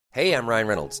Hey, I'm Ryan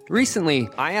Reynolds. Recently,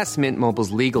 I asked Mint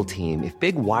Mobile's legal team if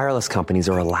big wireless companies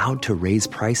are allowed to raise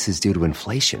prices due to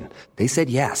inflation. They said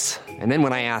yes. And then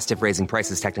when I asked if raising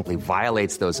prices technically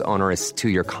violates those onerous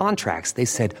two-year contracts, they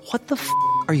said, "What the f***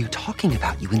 are you talking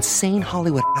about, you insane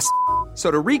Hollywood ass?" So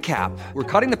to recap, we're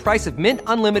cutting the price of Mint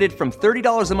Unlimited from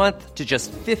 $30 a month to just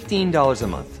 $15 a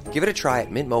month. Give it a try at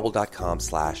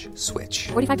mintmobile.com/switch.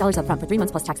 $45 up front for 3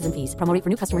 months plus taxes and fees. Promo rate for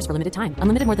new customers for limited time.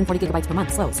 Unlimited more than 40 gigabytes per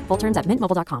month. Slows full terms at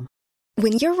mintmobile.com.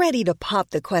 When you're ready to pop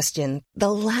the question,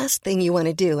 the last thing you want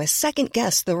to do is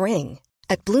second-guess the ring.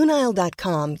 At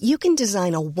BlueNile.com, you can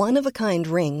design a one-of-a-kind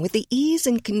ring with the ease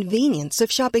and convenience of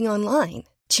shopping online.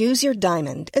 Choose your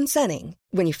diamond and setting.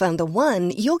 When you find the one,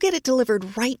 you'll get it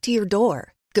delivered right to your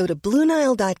door. Go to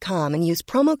BlueNile.com and use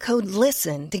promo code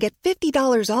LISTEN to get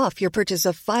 $50 off your purchase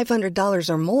of $500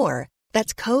 or more.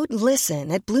 That's code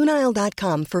LISTEN at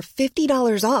BlueNile.com for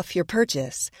 $50 off your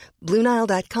purchase.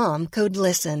 BlueNile.com, code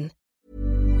LISTEN.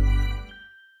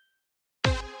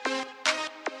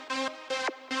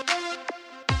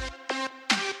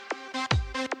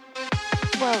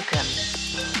 Welcome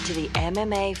to the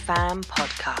MMA Fan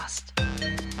Podcast.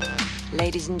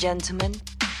 Ladies and gentlemen,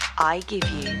 I give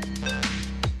you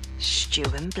Stu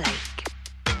and Blake.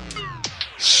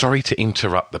 Sorry to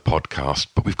interrupt the podcast,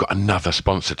 but we've got another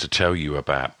sponsor to tell you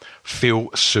about,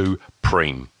 Feel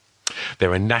Supreme.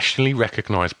 They're a nationally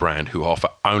recognised brand who offer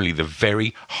only the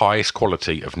very highest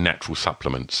quality of natural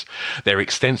supplements. Their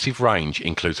extensive range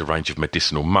includes a range of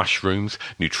medicinal mushrooms,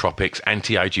 nootropics,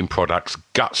 anti-aging products,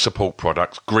 gut support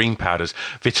products, green powders,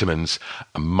 vitamins,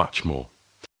 and much more.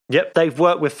 Yep, they've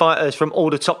worked with fighters from all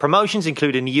the top promotions,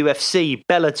 including the UFC,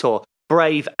 Bellator,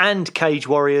 Brave, and Cage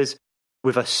Warriors,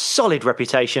 with a solid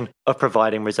reputation of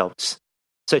providing results.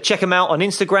 So check them out on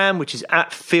Instagram, which is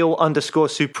at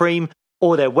feel_supreme,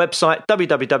 or their website,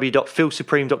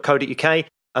 www.feelsupreme.co.uk,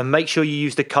 and make sure you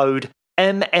use the code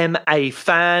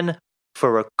MMAFAN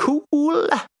for a cool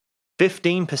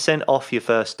 15% off your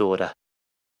first order.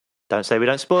 Don't say we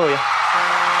don't spoil you.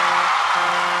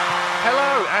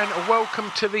 Hello and welcome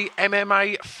to the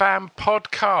MMA Fan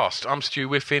Podcast. I'm Stu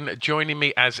Whiffin, joining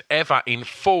me as ever in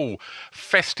full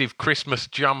festive Christmas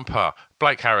jumper,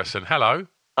 Blake Harrison. Hello.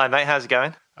 Hi mate, how's it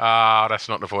going? That's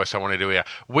not the voice I wanted to hear.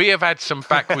 We have had some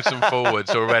backwards and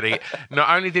forwards already.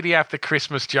 Not only did he have the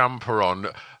Christmas jumper on,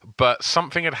 but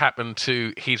something had happened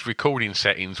to his recording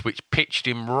settings which pitched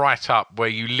him right up where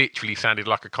you literally sounded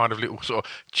like a kind of little sort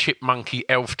of chipmunky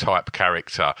elf type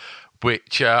character,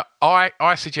 which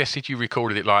I suggested you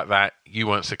recorded it like that. You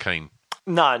weren't so keen.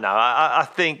 No. I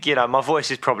think, my voice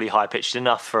is probably high-pitched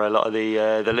enough for a lot of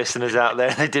the listeners out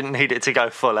there. They didn't need it to go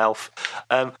full elf.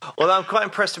 Although I'm quite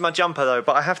impressed with my jumper, though,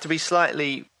 but I have to be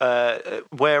slightly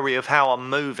wary of how I'm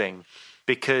moving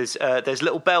because there's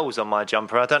little bells on my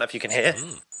jumper. I don't know if you can hear.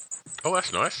 Oh,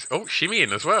 that's nice. Oh,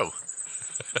 shimmying as well.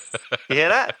 You hear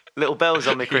that? Little bells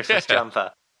on my Christmas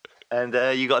jumper. And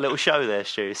you got a little show there,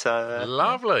 Stu. So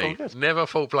lovely. Never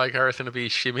thought Blake Harrison would be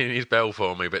shimmying his bell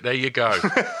for me, but there you go.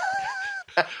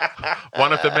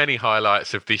 One of the many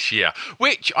highlights of this year,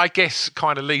 which I guess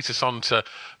kind of leads us on to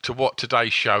what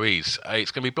today's show is.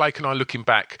 It's going to be Blake and I looking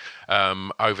back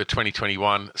over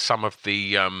 2021, some of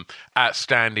the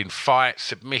outstanding fights,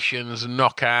 submissions,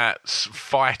 knockouts,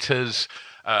 fighters,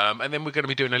 and then we're going to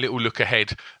be doing a little look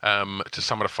ahead to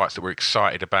some of the fights that we're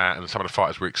excited about and some of the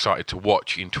fighters we're excited to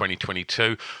watch in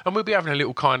 2022. And we'll be having a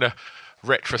little kind of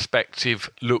retrospective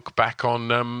look back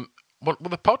on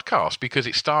the podcast, because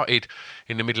it started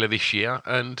in the middle of this year,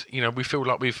 and we feel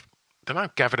like we've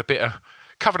covered a bit of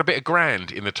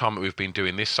ground in the time that we've been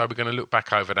doing this. So we're going to look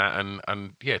back over that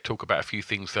and talk about a few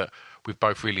things that we've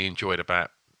both really enjoyed about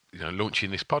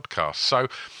launching this podcast. So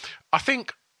I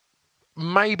think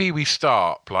maybe we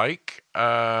start, Blake.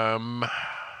 Fight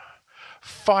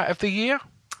of the year.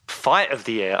 Fight of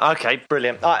the year. Okay,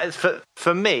 brilliant.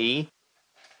 For me,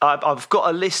 I've got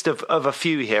a list of a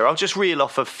few here. I'll just reel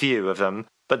off a few of them,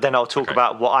 but then I'll talk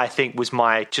about what I think was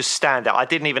my just standout. I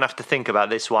didn't even have to think about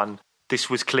this one. This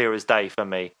was clear as day for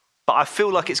me. But I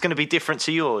feel like it's going to be different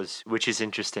to yours, which is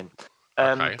interesting.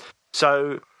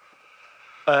 So,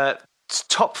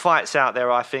 top fights out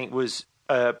there, I think, was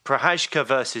Prochazka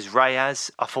versus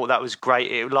Reyes. I thought that was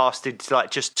great. It lasted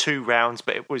like just 2 rounds,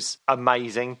 but it was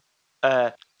amazing.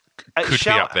 Could be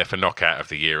up there for knockout of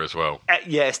the year as well.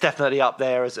 Yeah, it's definitely up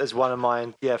there as one of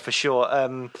mine. Yeah, for sure.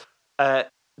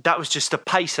 That was just the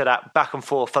pace of that back and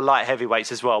forth for light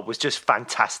heavyweights as well was just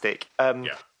fantastic.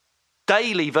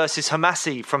 Daly versus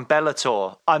Hamasi from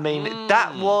Bellator. I mean,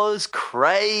 that was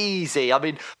crazy. I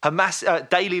mean,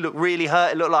 Daly looked really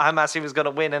hurt. It looked like Hamasi was going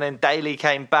to win, and then Daly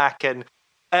came back, and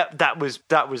that was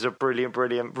a brilliant,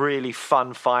 really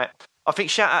fun fight. I think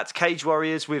shout out to Cage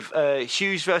Warriors with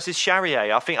Hughes versus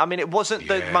Charrier. It wasn't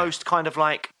the most kind of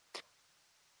like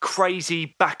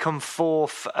crazy back and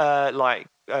forth like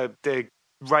the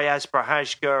Reyes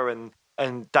Brahajka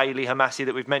and Daly Hamasi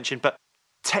that we've mentioned, but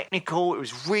technical. It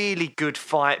was really good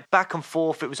fight, back and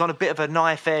forth. It was on a bit of a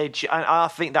knife edge, and I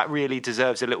think that really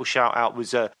deserves a little shout out.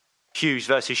 Was Hughes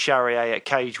versus Charrier at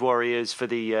Cage Warriors for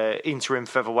the interim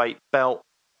featherweight belt,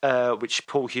 which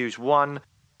Paul Hughes won.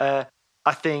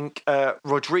 I think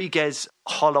Rodriguez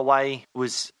Holloway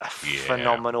was a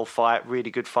phenomenal fight,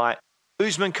 really good fight.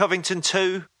 Usman Covington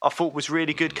too, I thought was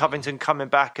really good. Covington coming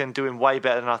back and doing way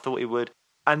better than I thought he would.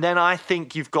 And then I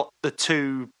think you've got the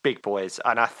two big boys,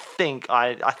 and I think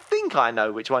I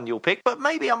know which one you'll pick, but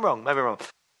maybe I'm wrong.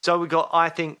 So we got, I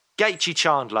think Gaethje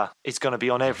Chandler is going to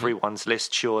be on everyone's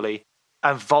list surely,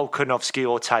 and Volkanovski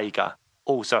Ortega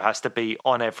also has to be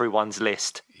on everyone's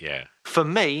list. Yeah. For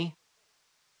me,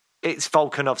 it's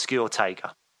Volkanovski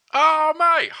Ortega. Oh,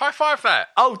 mate, high five that.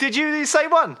 Oh, did you say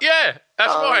one? Yeah,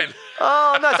 that's mine.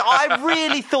 Oh, no. I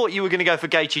really thought you were going to go for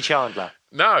Gaethje Chandler.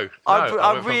 No, I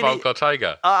went for Volk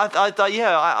Ortega.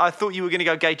 I thought you were going to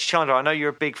go Gaethje Chandler. I know you're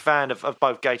a big fan of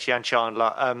both Gaethje and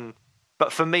Chandler.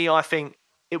 But for me, I think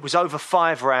it was over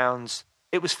 5 rounds.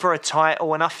 It was for a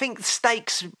title, and I think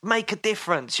stakes make a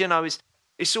difference. You know,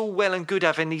 it's all well and good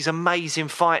having these amazing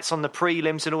fights on the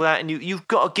prelims and all that, and you've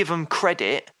got to give them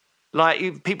credit.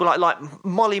 Like people like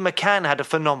Molly McCann had a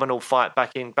phenomenal fight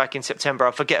back in September.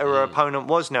 I forget who her opponent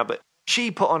was now, but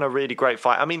she put on a really great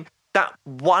fight. I mean, that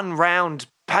 1 round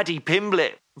Paddy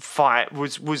Pimblett fight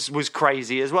was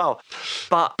crazy as well.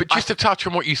 But just to touch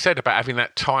on what you said about having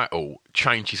that title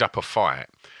changes up a fight,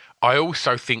 I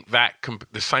also think that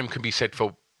the same can be said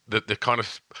for the kind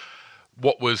of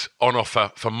what was on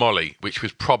offer for Molly, which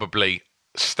was probably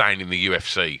staying in the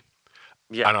UFC.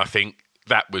 Yeah. And I think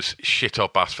that was shit or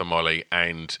bust for Molly,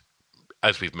 and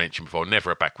as we've mentioned before, never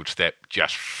a backward step,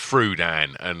 just threw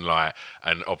down and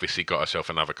obviously got herself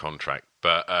another contract.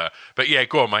 But yeah,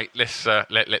 go on, mate. Let's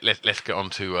get on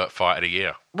to fight of the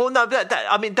year. Well, no,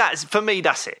 that's for me.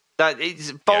 That's it.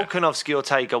 Volkanovski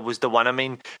Ortega was the one. I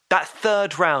mean, that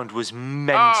 3rd round was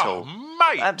mental. Oh,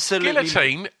 mate, absolutely.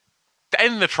 Guillotine,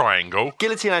 end the triangle,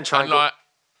 guillotine and triangle.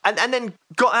 And then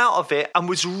got out of it and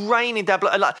was raining down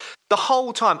blood. Like the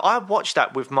whole time, I watched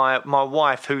that with my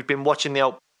wife, who'd been watching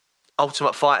the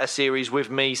Ultimate Fighter series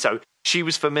with me, so she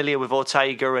was familiar with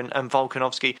Ortega and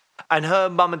Volkanovski, and her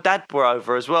mum and dad were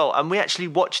over as well, and we actually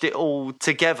watched it all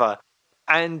together.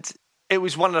 And it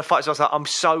was one of the fights I was like, I'm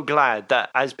so glad that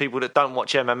as people that don't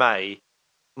watch MMA,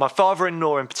 my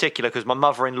father-in-law in particular, because my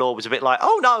mother-in-law was a bit like,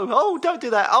 oh no, don't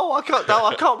do that. Oh, I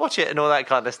can't watch it and all that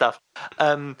kind of stuff.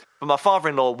 But my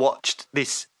father-in-law watched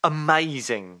this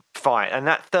amazing fight. And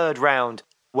that 3rd round,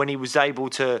 when he was able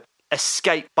to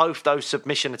escape both those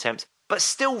submission attempts, but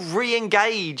still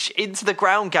re-engage into the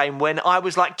ground game when I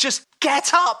was like, just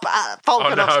get up,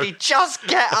 Volkanovski, just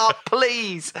get up,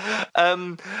 please.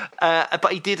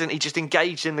 But he didn't. He just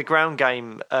engaged in the ground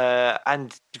game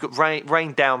and got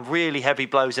rained down really heavy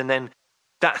blows. And then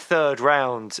that 3rd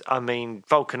round, I mean,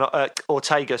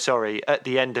 Ortega, at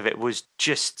the end of it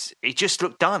he just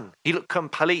looked done. He looked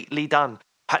completely done.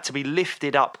 Had to be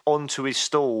lifted up onto his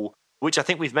stool, which I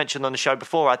think we've mentioned on the show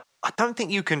before. I don't think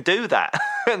you can do that.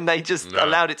 And they just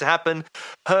allowed it to happen.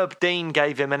 Herb Dean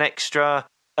gave him an extra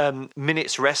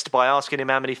minutes rest by asking him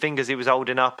how many fingers he was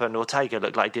holding up, and Ortega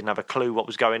looked like he didn't have a clue what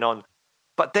was going on.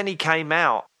 But then he came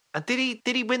out, and did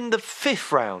he win the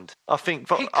 5th round? I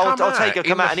think Ortega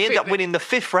came out and he ended up winning the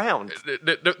 5th round.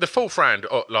 The 4th round,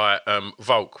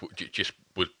 Volk just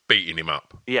was beating him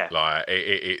up. Yeah, like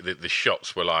the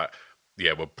shots were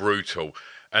were brutal.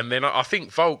 And then I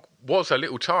think Volk was a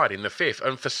little tired in the 5th,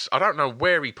 and I don't know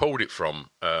where he pulled it from,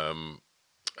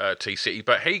 T-City,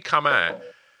 but he come out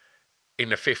in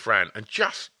the 5th round and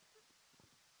just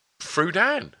threw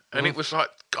down. And it was like,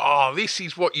 this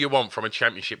is what you want from a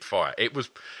championship fight. It was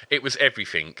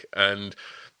everything. And,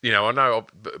 I know,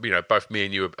 both me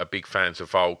and you are big fans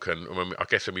of Volk, and I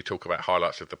guess when we talk about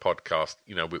highlights of the podcast,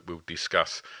 we'll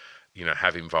discuss,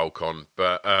 having Volk on.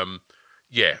 But,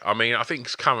 I think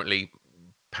it's currently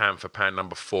pound for pound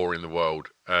number 4 in the world,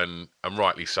 and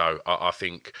rightly so. I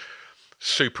think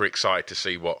super excited to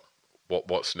see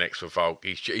what's next for Volk.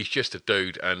 He's just a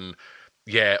dude, and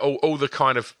all the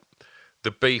kind of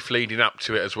the beef leading up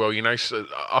to it as well. So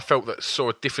I felt that saw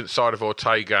a different side of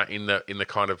Ortega in the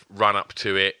kind of run up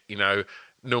to it.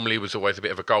 Normally he was always a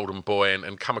bit of a golden boy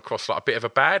and come across like a bit of a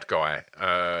bad guy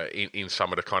in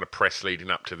some of the kind of press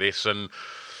leading up to this, and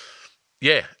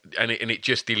it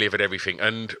just delivered everything.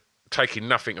 And taking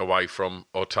nothing away from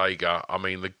Ortega, I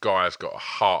mean, the guy has got a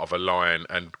heart of a lion,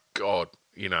 and God,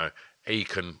 he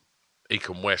can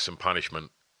wear some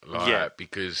punishment,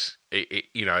 because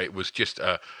it was just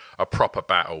a proper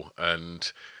battle,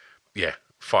 and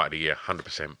fight of the year,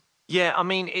 100%. Yeah, I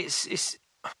mean, it's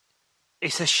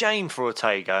a shame for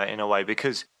Ortega in a way,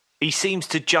 because he seems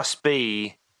to just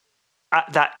be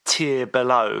at that tier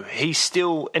below. He's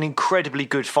still an incredibly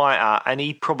good fighter, and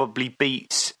he probably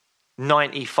beats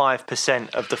 95%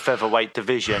 of the featherweight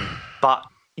division, but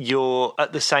you're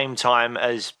at the same time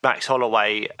as Max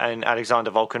Holloway and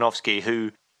Alexander Volkanovski,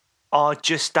 who are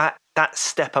just that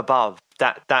step above.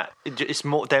 That it's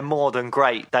more. They're more than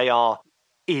great. They are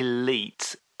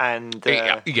elite. And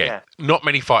not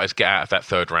many fighters get out of that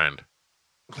third round.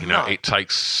 It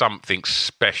takes something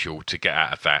special to get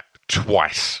out of that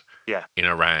twice in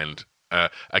a round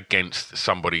against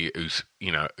somebody who's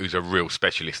a real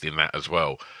specialist in that as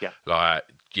well.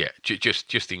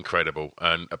 Just incredible.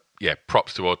 And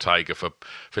props to Ortega for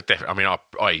definitely. I mean,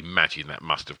 I imagine that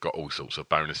must have got all sorts of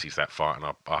bonuses, that fight,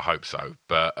 and I hope so.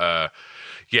 But I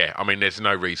mean, there's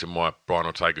no reason why Brian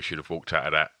Ortega should have walked out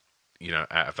of that.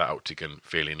 Out of that octagon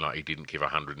feeling like he didn't give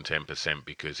 110%,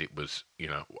 because it was,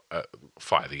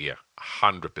 fight of the year,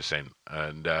 100%.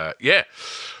 And,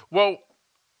 well,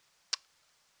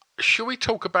 should we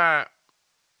talk about...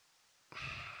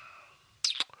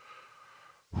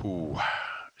 Should we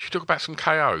talk about some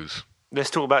KOs?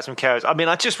 Let's talk about some KOs. I mean,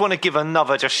 I just want to give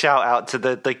another shout out to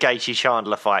the Gaethje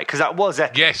Chandler fight, because that was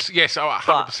epic. Yes,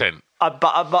 100%.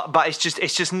 But it's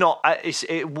just not.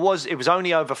 It was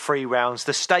only over 3 rounds.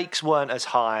 The stakes weren't as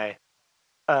high,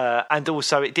 and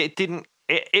also it didn't.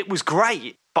 It was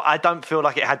great, but I don't feel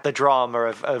like it had the drama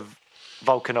of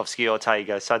Volkanovski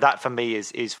Ortega. So that for me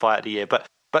is fight of the year. But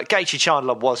Gaethje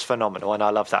Chandler was phenomenal, and I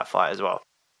love that fight as well.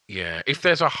 Yeah, if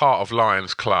there's a Heart of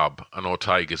Lions club and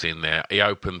Ortega's in there, he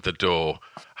opened the door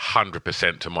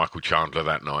 100% to Michael Chandler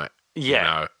that night.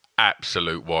 Yeah.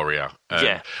 Absolute warrior.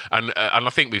 And I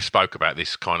think we've spoke about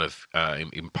this kind of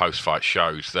in post-fight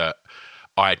shows, that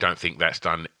I don't think that's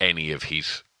done any of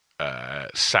his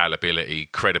salability,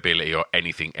 credibility, or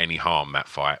anything any harm, that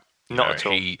fight. Not at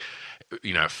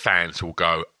all. Fans will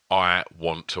go, I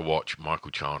want to watch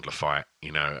Michael Chandler fight,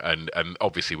 and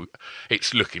obviously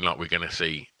it's looking like we're going to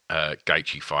see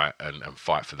Gaethje fight and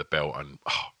fight for the belt, and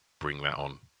bring that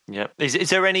on. Yeah. Is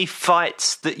there any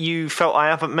fights that you felt I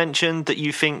haven't mentioned that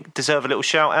you think deserve a little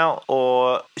shout out,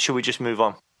 or should we just move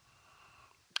on?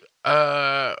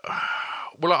 Well,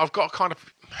 I've got kind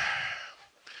of...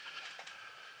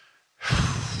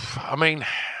 I mean,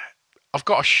 I've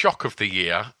got a shock of the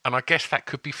year, and I guess that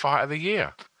could be fight of the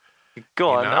year. Go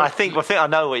on. I think I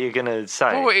know what you're going to say.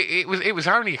 Well, it was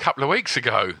only a couple of weeks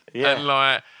ago. Yeah.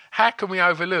 And, how can we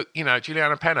overlook,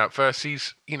 Juliana Pena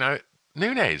versus,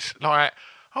 Nunes?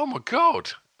 Oh my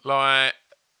God!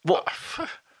 What?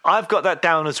 I've got that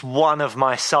down as one of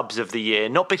my subs of the year,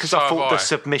 not because I thought the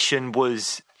submission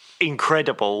was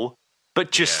incredible, but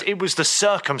just it was the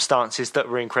circumstances that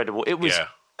were incredible. It was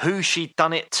who she'd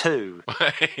done it to,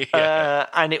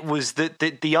 and it was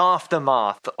the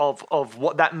aftermath of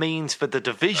what that means for the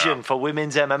division, for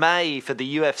women's MMA, for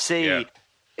the UFC. Yeah.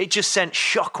 It just sent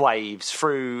shockwaves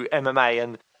through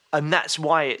MMA, and that's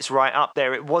why it's right up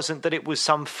there. It wasn't that it was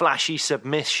some flashy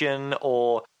submission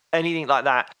or anything like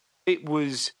that. It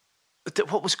was...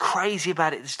 What was crazy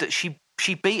about it is that she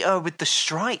beat her with the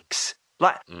strikes.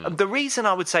 The reason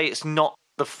I would say it's not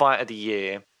the fight of the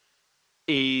year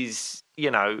is,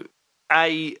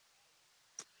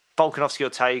 Volkanovski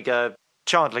Ortega,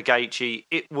 Chandler Gaethje,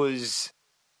 it was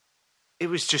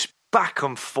just back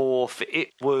and forth.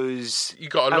 It was... You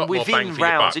got a lot more bang for your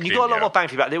rounds, buck, and you got a lot more bang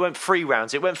for your buck. They went 3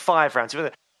 rounds. It went 5 rounds.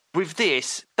 With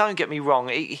this, don't get me wrong,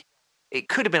 it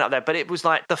could have been up there, but it was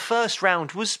like the first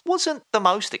round wasn't the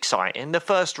most exciting. The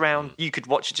first round, you could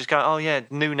watch it just go, oh yeah,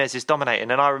 Nunes is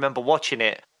dominating. And I remember watching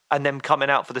it and then coming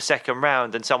out for the second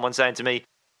round and someone saying to me,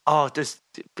 oh, does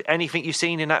anything you've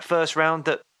seen in that first round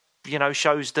that,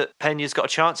 shows that Pena's got a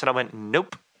chance? And I went,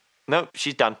 nope,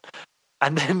 she's done.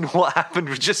 And then what happened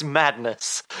was just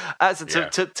madness.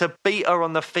 To beat her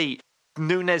on the feet,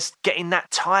 Nunes getting that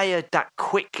tired that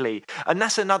quickly. And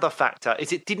that's another factor,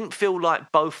 is it didn't feel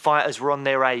like both fighters were on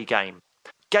their A game.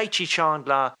 Gaethje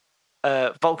Chandler,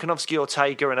 Volkanovski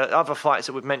Ortega, and other fights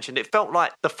that we've mentioned, it felt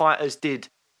like the fighters did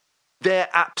their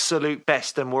absolute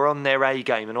best and were on their A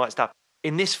game and all that stuff.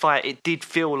 In this fight, it did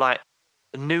feel like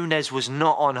Nunes was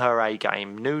not on her A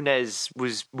game. Nunes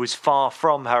was far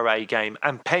from her A game,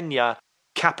 and Pena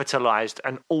capitalised,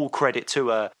 and all credit to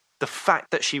her. The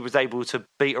fact that she was able to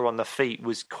beat her on the feet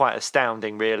was quite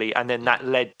astounding, really. And then that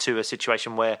led to a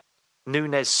situation where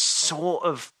Nunes sort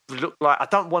of looked like, I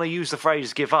don't want to use the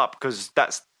phrase give up, because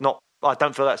I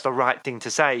don't feel that's the right thing to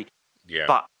say. Yeah.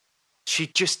 But she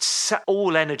just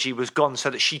all energy was gone, so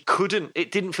that she couldn't.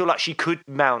 It didn't feel like she could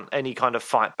mount any kind of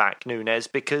fight back, Nunes,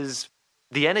 because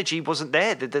the energy wasn't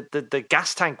there. The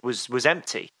gas tank was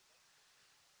empty.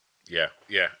 Yeah,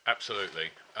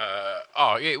 absolutely.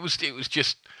 It was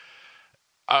just.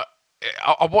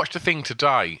 I watched a thing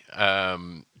today,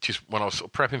 just when I was sort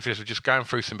of prepping for this, I was just going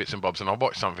through some bits and bobs, and I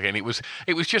watched something, and it was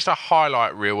just a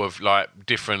highlight reel of like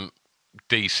different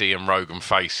DC and Rogan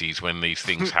faces when these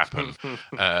things happen,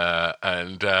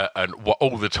 and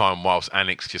all the time whilst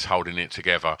Anik's just holding it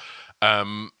together.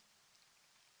 And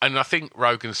I think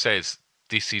Rogan says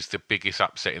this is the biggest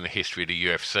upset in the history of the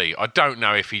UFC. I don't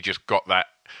know if he just got that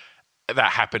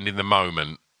happened in the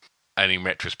moment. And in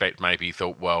retrospect, maybe he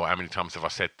thought, well, how many times have I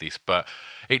said this? But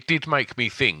it did make me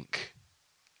think,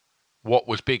 what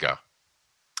was bigger?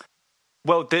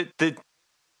 Well,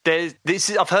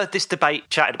 I've heard this debate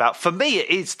chatted about. For me, it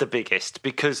is the biggest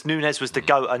because Nunes was the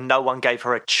GOAT and no one gave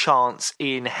her a chance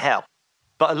in hell.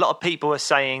 But a lot of people are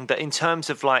saying that in terms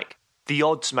of like the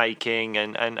odds making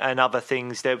and other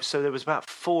things, there was about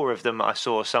 4 of them I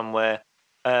saw somewhere.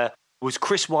 Was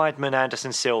Chris Weidman,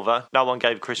 Anderson Silva. No one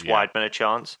gave Chris Weidman a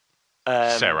chance.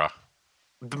 Serra.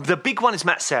 The big one is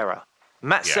Matt Serra.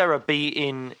 Matt Serra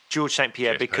beating George St.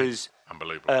 Pierre because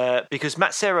unbelievable. Because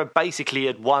Matt Serra basically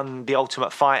had won the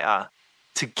Ultimate Fighter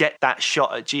to get that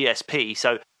shot at GSP.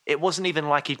 So it wasn't even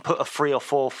like he'd put a 3 or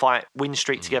 4 fight win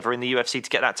streak together in the UFC to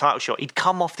get that title shot. He'd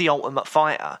come off the Ultimate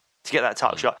Fighter to get that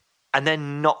title shot and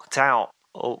then knocked out.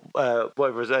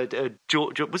 Whatever was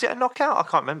George? Was it a knockout? I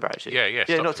can't remember actually. Yeah,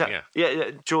 knocked out.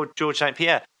 Yeah, George St.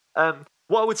 Pierre.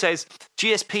 What I would say is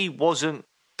GSP wasn't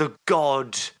the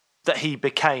god that he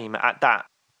became at that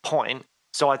point,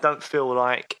 so I don't feel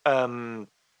like I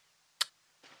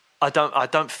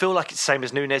don't feel like it's the same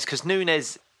as Nunes because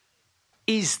Nunes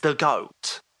is the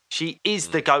GOAT. She is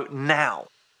the GOAT now,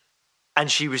 and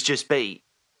she was just beat.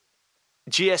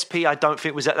 GSP, I don't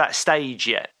think was at that stage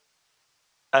yet.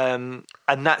 And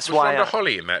that's why Ronda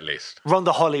Holly in that list.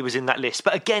 Ronda Holly was in that list,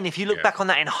 but again, if you look back on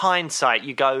that in hindsight,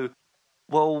 you go,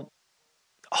 well.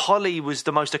 Holly was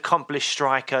the most accomplished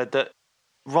striker that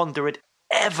Ronda had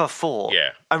ever fought. Yeah.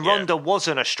 And Ronda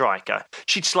wasn't a striker.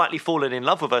 She'd slightly fallen in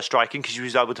love with her striking because she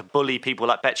was able to bully people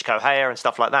like Betch Kohaya and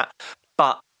stuff like that.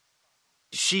 But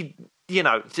she,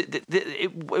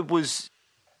 it was...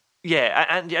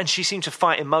 Yeah, and she seemed to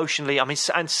fight emotionally. I mean,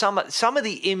 and some of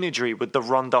the imagery with the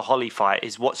Ronda Holly fight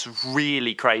is what's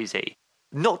really crazy.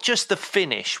 Not just the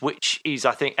finish, which is,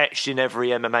 I think, etched in every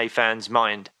MMA fan's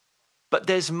mind, but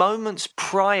there's moments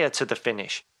prior to the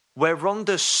finish where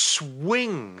Ronda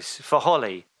swings for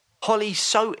Holly. Holly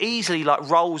so easily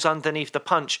rolls underneath the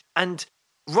punch, and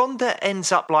Ronda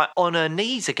ends up on her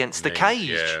knees against the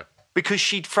cage because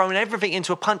she'd thrown everything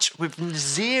into a punch with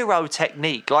zero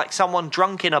technique, like someone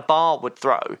drunk in a bar would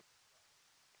throw.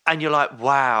 And you're like,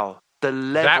 wow, the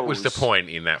levels. That was the point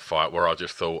in that fight where I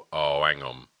just thought, oh, hang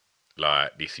on,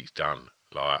 this is done.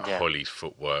 Holly's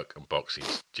footwork and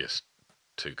boxing's just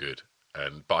too good.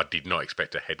 But I did not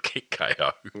expect a head kick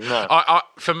KO. No.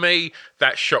 For me,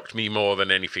 that shocked me more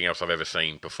than anything else I've ever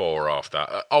seen before or after.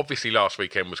 Obviously, last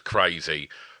weekend was crazy,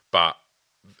 but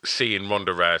seeing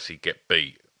Ronda Rousey get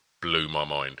beat blew my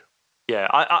mind. Yeah,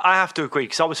 I have to agree,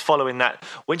 because I was following that.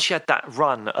 When she had that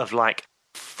run of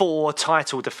 4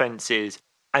 title defences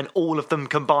and all of them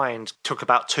combined took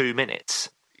about 2 minutes,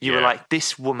 you were like,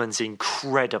 this woman's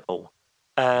incredible.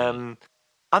 I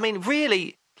mean,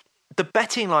 really... The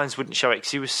betting lines wouldn't show it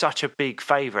because he was such a big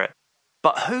favourite.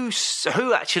 But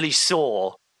who actually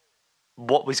saw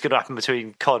what was going to happen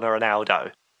between Conor and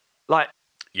Aldo? That,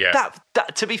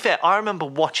 to be fair, I remember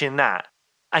watching that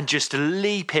and just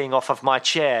leaping off of my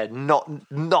chair, not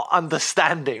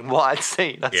understanding what I'd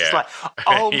seen. I was just like,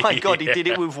 oh my God, he did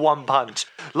it with one punch.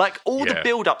 The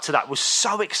build-up to that was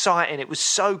so exciting. It was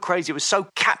so crazy. It was so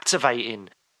captivating.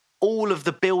 All of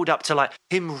the build-up to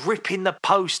him ripping the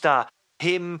poster,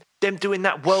 them doing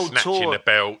that world tour,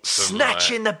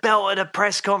 snatching the belt at the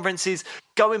press conferences,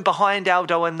 going behind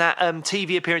Aldo and that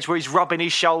TV appearance where he's rubbing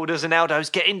his shoulders and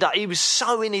Aldo's getting that. He was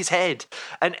so in his head,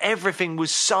 and everything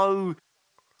was so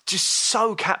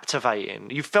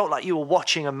captivating. You felt like you were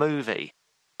watching a movie,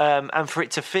 and for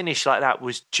it to finish like that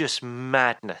was just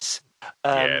madness.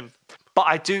 But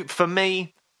I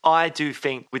do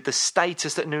think with the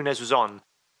status that Nunes was on,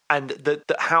 and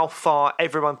how far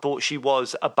everyone thought she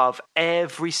was above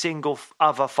every single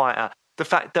other fighter. The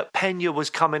fact that Pena was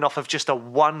coming off of just a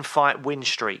 1-fight win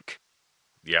streak.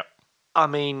 Yep. I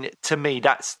mean, to me,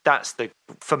 that's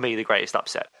for me the greatest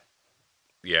upset.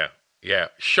 Yeah.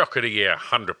 Shock of the year,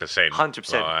 100%.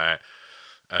 100%.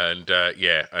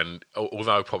 And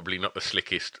although probably not the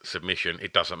slickest submission,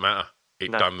 it doesn't matter.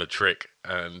 It done the trick.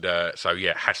 And so,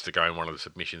 yeah, it has to go in one of the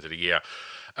submissions of the year.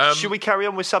 Should we carry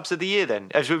on with subs of the year then?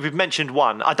 As we've mentioned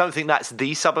one. I don't think that's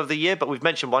the sub of the year, but we've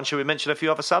mentioned one. Should we mention a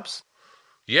few other subs?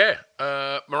 Yeah.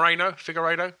 Moreno,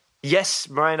 Figueiredo. Yes,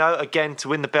 Moreno, again, to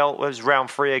win the belt was round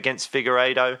 3 against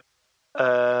Figueiredo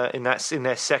in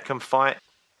their second fight.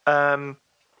 I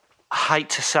hate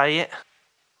to say it,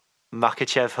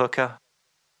 Makhachev Hooker.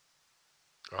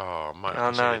 Oh, mate,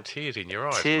 I know. the tears in your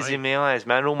eyes, Tears mate. in my eyes,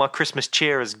 man. All my Christmas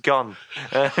cheer has gone.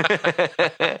 But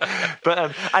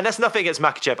and that's nothing against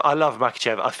Makhachev. I love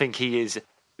Makhachev. I think he is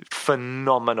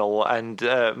phenomenal and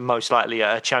most likely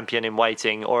a champion in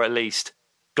waiting, or at least,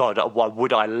 God,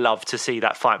 would I love to see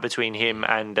that fight between him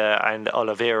and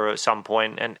Oliveira at some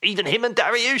point, and even him and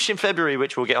Dariush in February,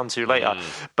 which we'll get onto later.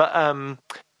 But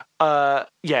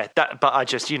yeah, but I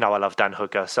just, I love Dan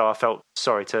Hooker, so I felt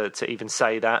sorry to even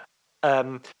say that.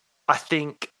 I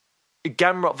think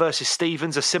Gamrot versus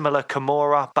Stevens, a similar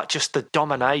Kimura, but just the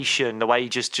domination, the way he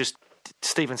just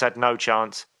Stevens had no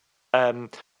chance.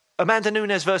 Amanda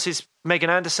Nunes versus Megan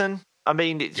Anderson. I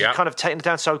mean, it's kind of taken it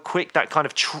down so quick. That kind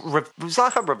of it was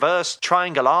like a reverse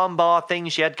triangle armbar thing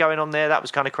she had going on there. That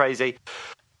was kind of crazy.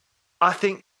 I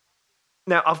think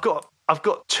now I've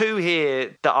got two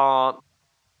here that are.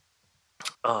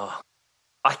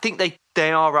 I think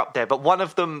they are up there, but one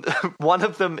of them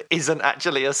isn't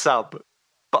actually a sub,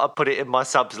 but I put it in my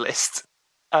subs list.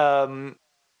 I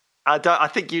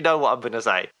think you know what I'm going to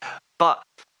say, but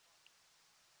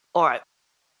all right.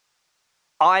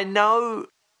 I know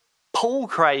Paul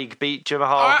Craig beat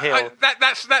Jamahal Hill.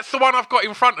 That's the one I've got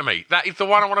in front of me. That is the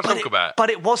one I want to talk about. But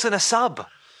it wasn't a sub.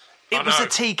 It was a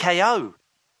TKO.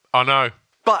 I know.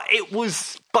 But it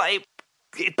was. But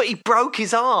he broke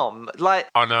his arm. Like,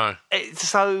 I know.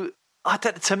 So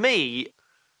to me,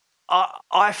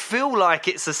 I feel like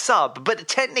it's a sub, but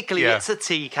technically it's a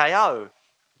TKO.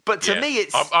 But to me,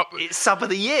 it's sub of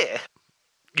the year.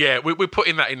 Yeah, we're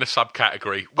putting that in the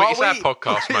subcategory. It's our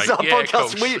podcast, mate. It's our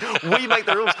podcast. We make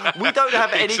the rules. We don't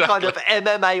have any kind of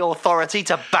MMA authority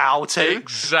to bow to.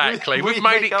 Exactly. We've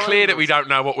made it clear that we don't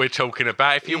know what we're talking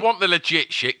about. If you want the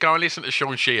legit shit, go and listen to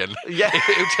Sean Sheehan. Yeah.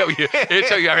 He'll tell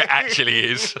you how it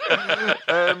actually is. But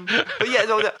yeah,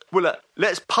 well, look,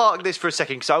 let's park this for a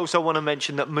second, because I also want to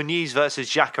mention that Muniz versus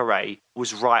Jacare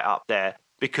was right up there.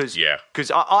 Because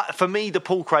for me, the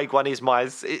Paul Craig one is my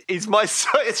sub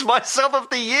of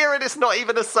the year, and it's not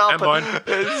even a sub. And mine.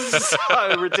 It's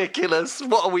so ridiculous.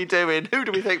 What are we doing? Who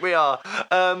do we think we are?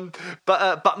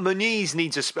 But Muniz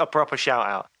needs a proper shout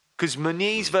out, because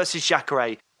Muniz versus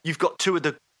Jacare, you've got two of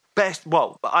the best.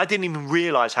 Well, I didn't even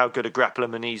realise how good a grappler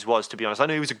Muniz was, to be honest. I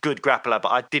knew he was a good grappler, but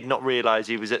I did not realise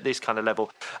he was at this kind of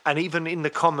level. And even in the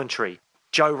commentary,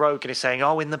 Joe Rogan is saying,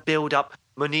 in the build-up,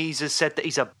 Muniz has said that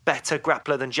he's a better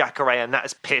grappler than Jacare, and that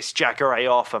has pissed Jacare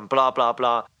off, and blah, blah,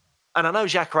 blah. And I know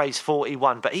Jacare's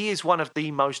 41, but he is one of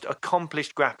the most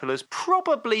accomplished grapplers,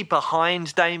 probably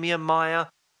behind Damian Maia,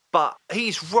 but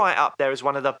he's right up there as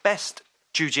one of the best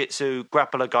jiu-jitsu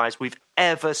grappler guys we've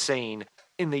ever seen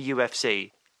in the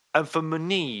UFC. And for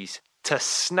Muniz to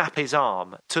snap his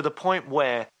arm to the point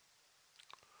where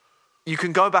you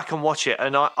can go back and watch it,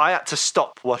 and I had to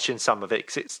stop watching some of it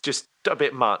because it's just a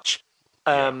bit much.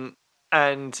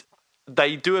 And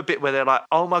they do a bit where they're like,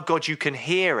 oh my God, you can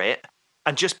hear it.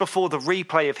 And just before the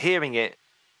replay of hearing it,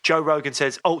 Joe Rogan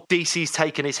says, DC's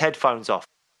taken his headphones off.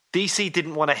 DC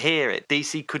didn't want to hear it.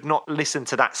 DC could not listen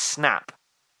to that snap.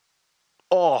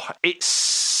 It's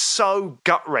so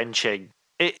gut-wrenching.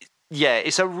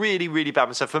 It's a really, really bad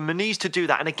one. So for Muniz to do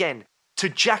that, and again, to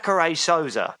Jacare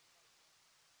Souza,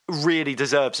 really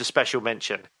deserves a special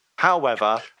mention.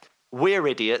 However, we're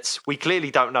idiots. We clearly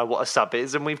don't know what a sub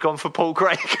is, and we've gone for Paul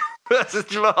Craig versus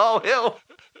Jamahal Hill.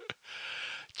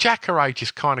 Jacare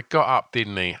just kind of got up,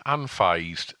 didn't he?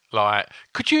 Unfazed. Like,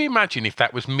 could you imagine if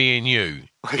that was me and you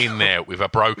in there with a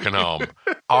broken arm?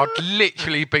 I'd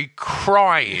literally be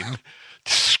crying,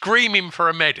 screaming for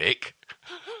a medic.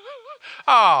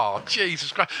 Oh,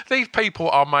 Jesus Christ. These people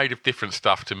are made of different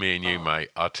stuff to me and you, mate.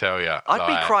 I tell you. I'd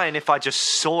be crying if I just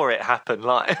saw it happen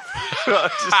live.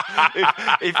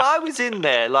 If I was in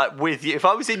there, like, with you, if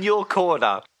I was in your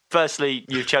corner, firstly,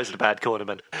 you've chosen a bad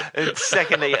cornerman. And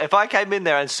secondly, if I came in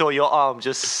there and saw your arm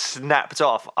just snapped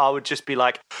off, I would just be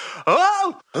like,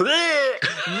 oh, medic!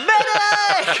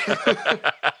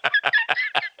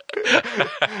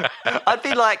 I'd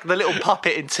be like the little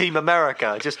puppet in Team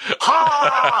America, just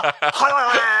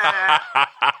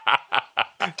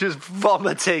just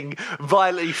vomiting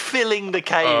violently, filling the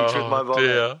cage with my vomit.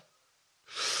 Dear.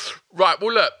 Right,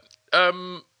 well, look,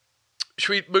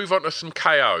 should we move on to some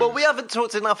KOs? Well, we haven't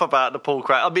talked enough about the Paul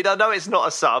Craig. I mean, I know it's not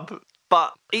a sub,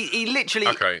 but he literally...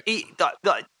 Okay.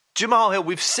 Like, Jamal Hill,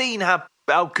 we've seen how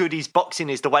good his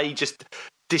boxing is, the way he just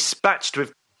dispatched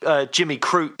with Jimmy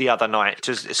Crute the other night,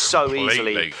 just so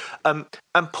Completely. easily.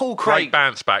 And Paul Craig... Great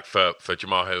bounce back for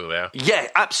Jamal Hill there. Yeah,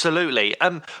 absolutely.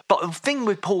 But the thing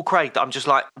with Paul Craig that I'm just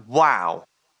like, wow,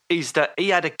 is that he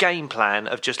had a game plan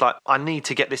of just like, I need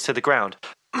to get this to the ground.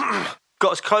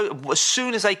 Got as close... As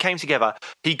soon as they came together,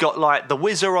 he got like the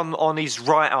whizzer on his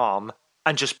right arm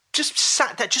and just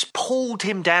sat there, just pulled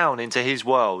him down into his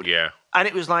world. Yeah. And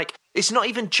it was like, it's not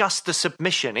even just the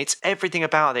submission, it's everything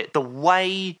about it. The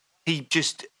way he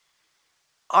just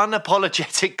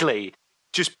unapologetically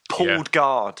just pulled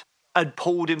guard and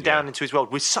pulled him down into his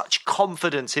world with such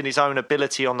confidence in his own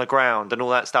ability on the ground and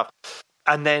all that stuff.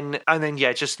 And then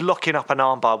just locking up an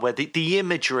armbar where the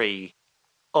imagery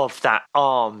of that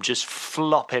arm just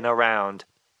flopping around.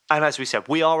 And as we said,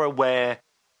 we are aware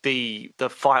the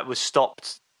fight was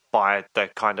stopped by the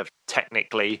kind of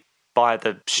technically by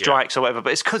the strikes or whatever,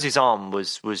 but it's because his arm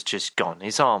was just gone.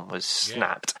 His arm was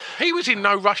snapped. He was in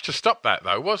no rush to stop that,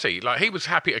 though, was he? Like, he was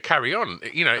happy to carry on.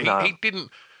 You know, he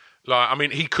didn't, like, I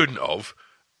mean, he couldn't have,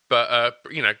 but,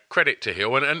 you know, credit to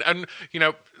Hill. And you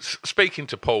know, speaking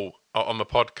to Paul on the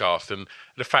podcast and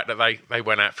the fact that they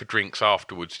went out for drinks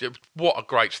afterwards, what a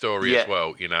great story as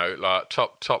well, you know, like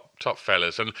top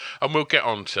fellas. And we'll get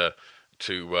on to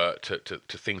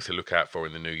things to look out for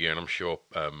in the new year, and I'm sure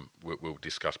we'll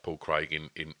discuss Paul Craig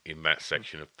in that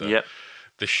section of the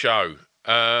show.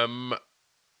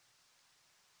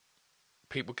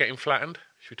 People getting flattened.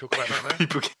 Should we talk about that now?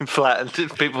 People getting flattened.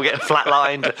 People getting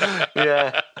flatlined.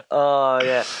 Yeah. Oh,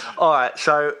 yeah. All right.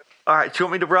 So, do you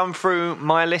want me to run through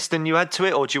my list and you add to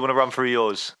it, or do you want to run through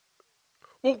yours?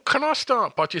 Well, can I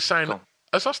start by just saying,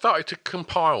 as I started to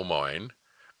compile mine,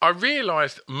 I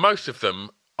realised most of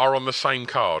them are on the same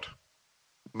card.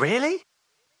 Really?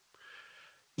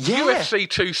 Yeah. UFC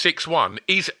 261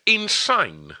 is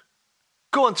insane.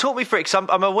 Go on, talk me through it, because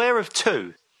I'm aware of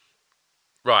two.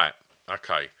 Right,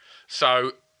 okay.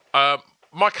 So,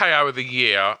 my KO of the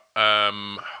year,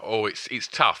 it's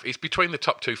tough. It's between the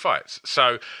top two fights.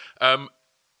 So,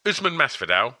 Usman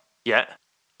Masvidal. Yeah.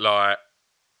 Like,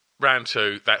 round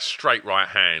two, that straight right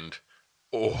hand.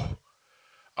 Oh,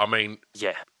 I mean...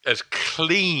 Yeah. As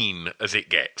clean as it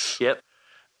gets. Yep.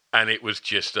 And it was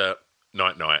just a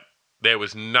night. There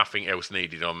was nothing else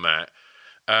needed on that.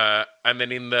 And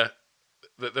then in the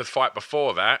fight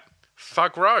before that,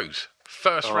 Thug Rose,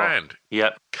 first round.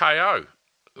 Yep. KO.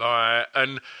 Like,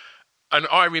 and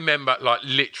I remember like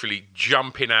literally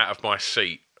jumping out of my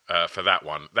seat for that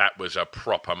one. That was a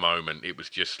proper moment. It was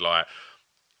just like,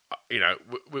 you know,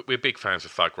 we're big fans of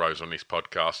Thug Rose on this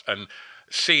podcast, and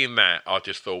seeing that, I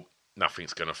just thought,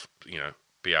 nothing's going to, you know,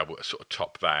 be able to sort of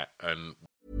top that. And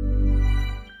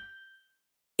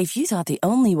if you thought the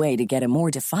only way to get a more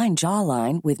defined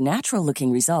jawline with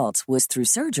natural-looking results was through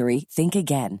surgery, think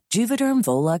again. Juvederm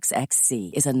Volux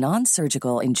XC is a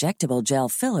non-surgical injectable gel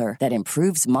filler that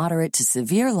improves moderate to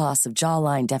severe loss of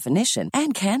jawline definition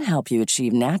and can help you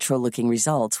achieve natural-looking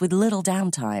results with little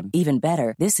downtime. Even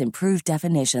better, this improved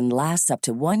definition lasts up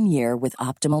to 1 year with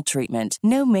optimal treatment.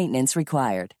 No maintenance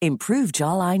required. Improve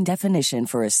jawline definition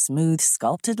for a smooth,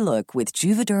 sculpted look with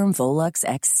Juvederm Volux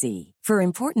XC. For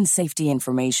important safety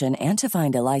information and to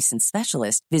find a licensed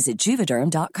specialist, visit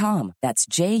Juvederm.com. That's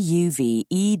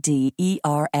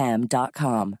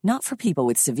JUVEDERM.com. Not for people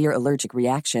with severe allergic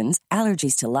reactions,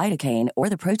 allergies to lidocaine, or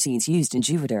the proteins used in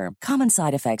Juvederm. Common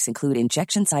side effects include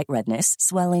injection site redness,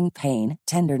 swelling, pain,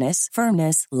 tenderness,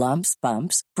 firmness, lumps,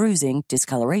 bumps, bruising,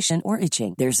 discoloration, or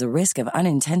itching. There's a risk of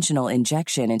unintentional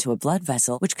injection into a blood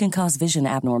vessel, which can cause vision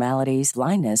abnormalities,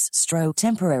 blindness, stroke,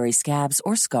 temporary scabs,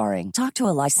 or scarring. Talk to a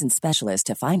licensed specialist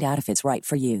to find out if it's right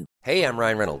for you. Hey, I'm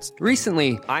Ryan Reynolds.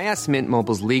 Recently, I asked Mint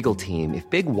Mobile's legal team if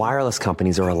big wireless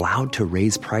companies are allowed to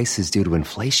raise prices due to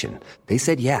inflation. They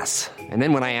said yes. And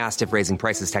then when I asked if raising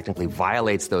prices technically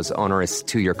violates those onerous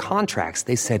 2-year contracts,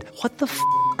 they said, "What the f***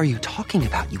 are you talking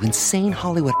about, you insane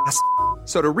Hollywood ass?"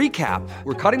 So to recap,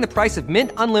 we're cutting the price of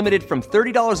Mint Unlimited from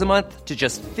 $30 a month to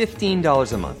just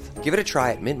 $15 a month. Give it a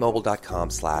try at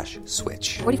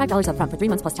mintmobile.com/switch. $45 up front for 3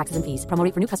 months plus taxes and fees. Promo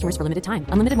rate for new customers for limited time.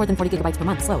 Unlimited more than 40 gigabytes per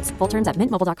month. Slows full terms at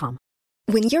mintmobile.com.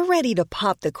 When you're ready to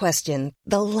pop the question,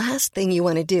 the last thing you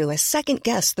want to do is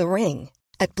second-guess the ring.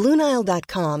 At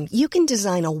BlueNile.com, you can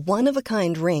design a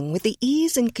one-of-a-kind ring with the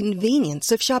ease and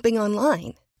convenience of shopping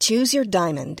online. Choose your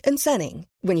diamond and setting.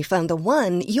 When you find the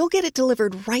one, you'll get it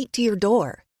delivered right to your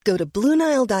door. Go to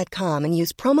BlueNile.com and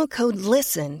use promo code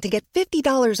LISTEN to get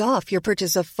 $50 off your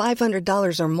purchase of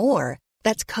 $500 or more.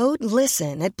 That's code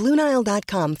LISTEN at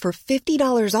BlueNile.com for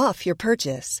 $50 off your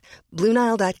purchase.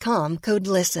 BlueNile.com, code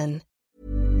LISTEN.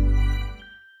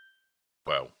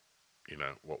 well,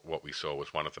 what we saw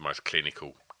was one of the most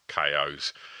clinical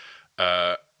KOs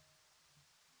that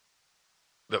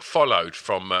followed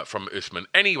from Usman.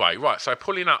 Anyway, right, so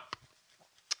pulling up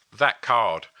that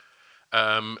card.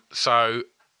 So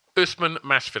Usman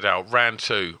Masvidal, round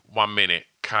 2, 1 minute,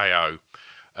 KO.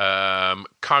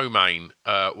 Co-main,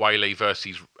 Weili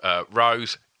versus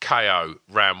Rose, KO,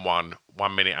 round 1,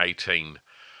 1 minute 18.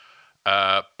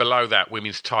 Below that,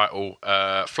 women's title,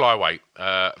 flyweight,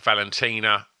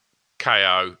 Valentina,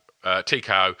 KO,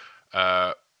 TKO,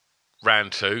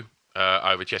 round 2,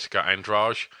 over Jessica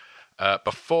Andrade.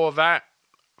 Before that,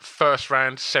 first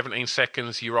round, 17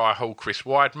 seconds, Uriah Hall, Chris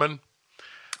Weidman.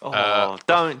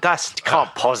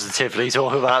 Can't positively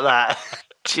talk about that.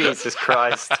 Jesus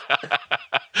Christ.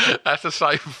 That's the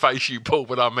same face you pulled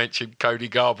when I mentioned Cody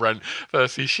Garbrandt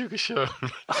versus Sugar Sean.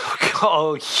 Oh,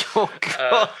 God.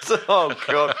 Oh,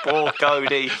 God, poor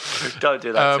Cody. Don't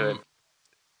do that to him.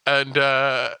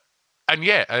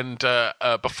 And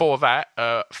before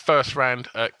that, first round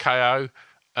KO,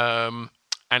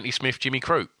 Anthony Smith, Jimmy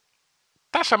Crute.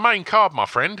 That's a main card, my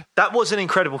friend. That was an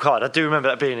incredible card. I do remember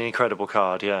that being an incredible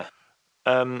card, yeah.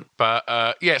 So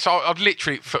I've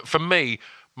literally, for me,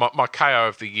 my KO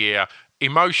of the year,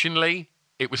 emotionally,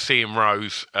 it was seeing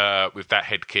Rose with that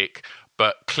head kick,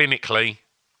 but clinically,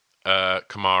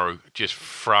 Kamaru just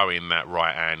throwing that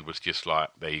right hand was just like,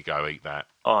 there you go, eat that.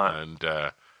 All right. And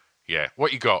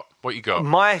what you got?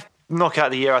 My knockout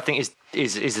of the year, I think,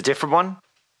 is a different one.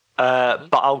 But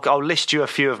I'll list you a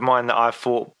few of mine that I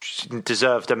thought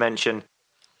deserved a mention.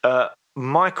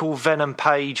 Michael Venom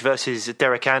Page versus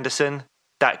Derek Anderson.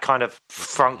 That kind of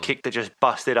front kick that just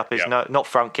busted up his nose. Not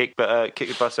front kick, but kick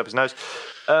that busted up his nose.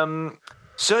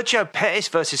 Sergio Pettis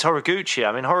versus Horiguchi.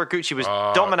 I mean, Horiguchi was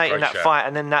dominating that fight,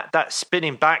 and then that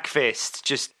spinning back fist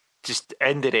just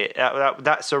ended it.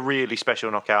 That's a really special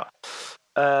knockout.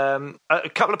 A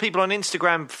couple of people on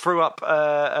Instagram threw up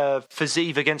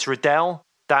Fiziev against Riddell.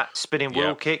 That spinning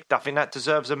wheel kick. I think that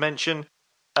deserves a mention.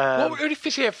 Who did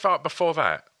Fiziev fight before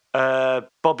that?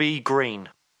 Bobby Green.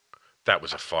 That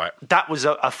was a fight. That was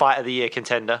a fight of the year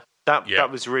contender.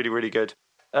 That was really, really good.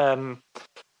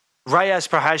 Reyes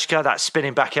Prohajka, that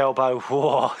spinning back elbow.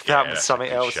 Whoa, that was something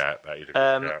else.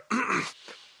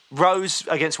 Rose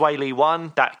against Weili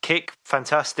won. That kick,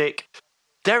 fantastic.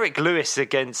 Derek Lewis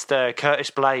against Curtis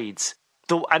Blades.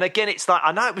 And again, it's like,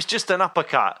 I know it was just an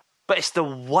uppercut, but it's the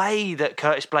way that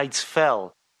Curtis Blades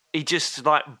fell. He just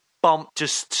like bumped,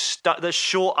 just stuck the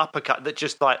short uppercut that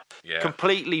just like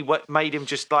completely made him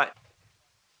just like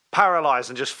paralyzed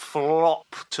and just flop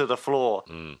to the floor.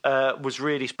 Was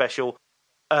really special.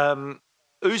 Usman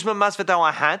Masvidal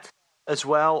I had as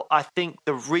well. I think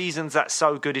the reasons that's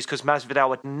so good is because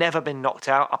Masvidal had never been knocked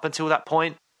out up until that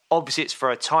point. Obviously, it's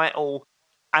for a title,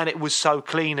 and it was so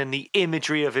clean, and the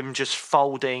imagery of him just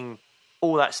folding,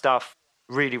 all that stuff,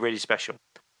 really, really special.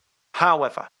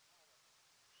 However,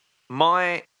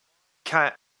 my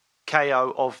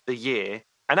KO of the year,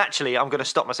 and actually I'm going to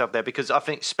stop myself there because I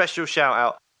think special shout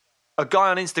out, a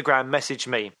guy on Instagram messaged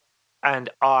me and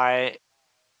I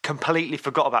completely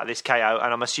forgot about this KO,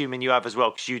 and I'm assuming you have as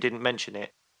well because you didn't mention it,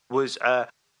 was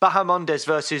Bahamondes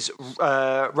versus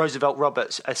Roosevelt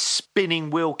Roberts, a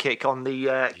spinning wheel kick on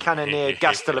the Cannonier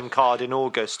Gastelum card in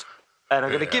August. And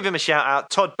I'm going to give him a shout out.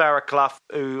 Todd Barraclough,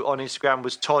 who on Instagram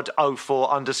was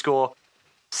Todd04_,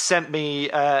 sent me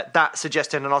that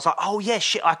suggestion, and I was like, oh yeah,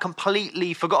 shit, I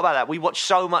completely forgot about that. We watch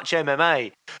so much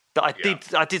MMA that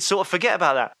I did sort of forget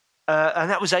about that.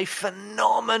 And that was a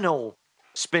phenomenal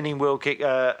spinning wheel kick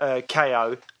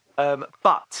KO.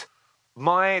 But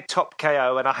my top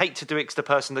KO, and I hate to do it because the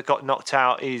person that got knocked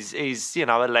out is a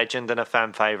legend and a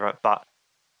fan favourite, but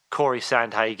Corey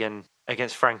Sandhagen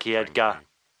against Frankie Edgar.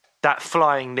 That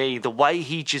flying knee, the way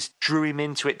he just drew him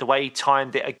into it, the way he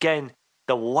timed it, again,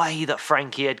 the way that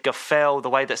Frankie Edgar fell, the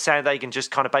way that Sandhagen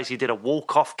just kind of basically did a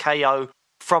walk-off KO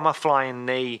from a flying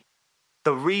knee.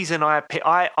 The reason I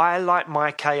like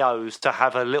my KOs to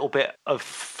have a little bit of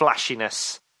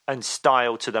flashiness and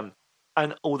style to them.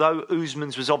 And although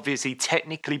Usman's was obviously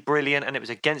technically brilliant and it was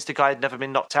against a guy who'd never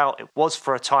been knocked out, it was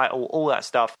for a title, all that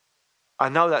stuff. I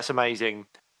know that's amazing,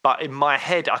 but in my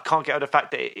head, I can't get over the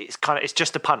fact that it's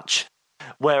just a punch.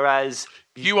 Whereas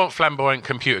you want flamboyant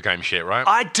computer game shit, right?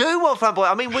 I do want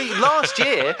flamboyant. I mean, last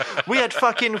year we had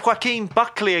fucking Joaquin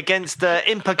Buckley against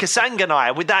Impa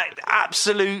Kasanganay with that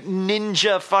absolute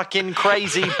ninja fucking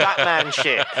crazy Batman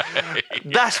shit.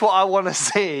 That's what I want to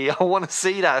see. I want to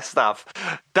see that stuff.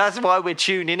 That's why we're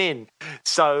tuning in.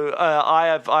 So I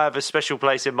have a special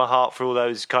place in my heart for all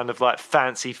those kind of like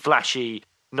fancy, flashy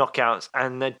knockouts,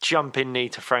 and the jumping knee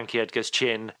to Frankie Edgar's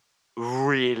chin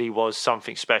really was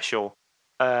something special.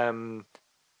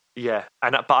 Yeah,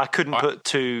 but I couldn't put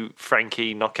 2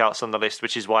 Frankie knockouts on the list,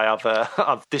 which is why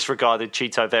I've disregarded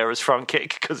Chito Vera's front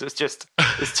kick, because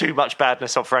there's too much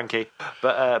badness on Frankie.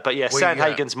 But yeah,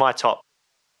 Sandhagen's my top.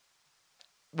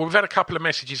 Well, we've had a couple of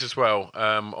messages as well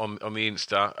on the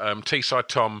Insta. T-Side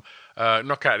Tom,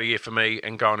 knockout of the year for me,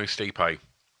 Ngannou Stipe.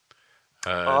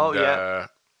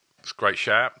 It's a great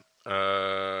shout.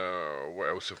 What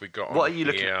else have we got? What are you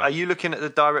looking? Are you looking at the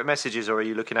direct messages or are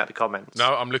you looking at the comments?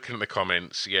 No, I'm looking at the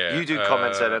comments. Yeah, you do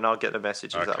comments then, and I'll get the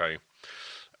messages. Okay.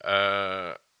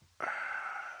 I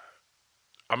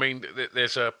mean,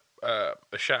 there's a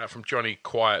shout out from Johnny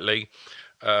Quietly,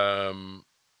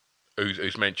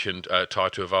 who's mentioned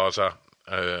Taito Avaza,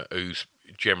 who's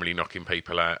generally knocking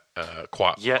people out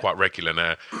quite regular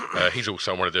now. He's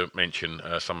also wanted to mention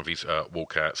some of his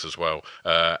walkouts as well.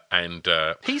 And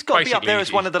he's got to be up there as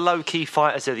one of the low-key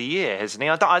fighters of the year, hasn't he?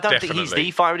 I don't think he's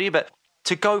the fighter of the year, but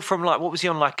to go from what was he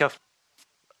on, like a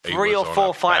 3 or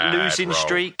 4 fight losing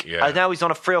streak, and now he's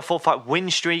on a 3 or 4 fight win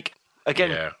streak.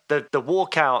 Again, the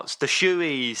walkouts, the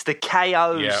shoeys, the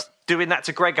KOs, doing that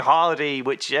to Greg Hardy,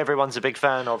 which everyone's a big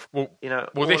fan of.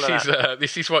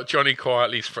 This is what Johnny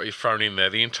quietly is thrown in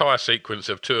there. The entire sequence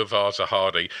of Tuivasa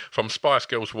Hardy, from Spice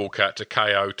Girls walkout to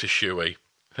KO to shoey.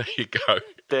 There you go.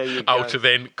 There you go. To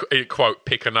then quote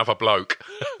pick another bloke.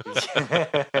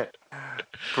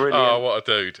 Brilliant. Oh, what a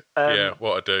dude!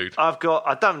 What a dude.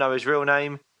 I don't know his real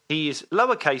name. He is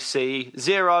lowercase c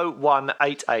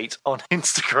 0188 on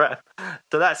Instagram.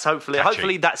 So that's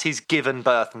hopefully that's his given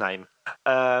birth name.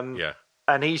 And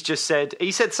he said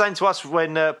the same to us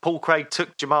when Paul Craig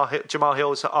took Jamal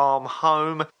Hill's arm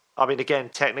home. I mean, again,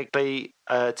 technically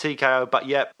TKO, but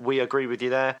we agree with you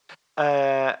there.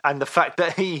 And the fact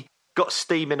that he got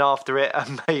steaming after it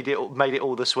and made it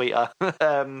all the sweeter.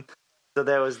 So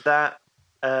there was that.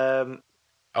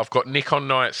 I've got Nick on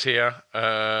Nights here.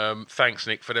 Thanks,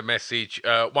 Nick, for the message.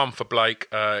 One for Blake.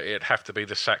 It'd have to be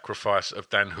the sacrifice of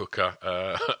Dan Hooker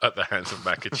at the hands of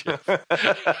Makachev.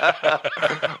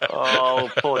 Oh,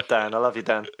 poor Dan. I love you,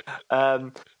 Dan.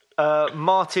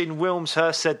 Martin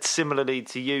Wilmshurst said similarly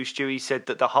to you, Stu. He said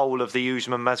that the whole of the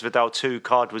Usman Masvidal 2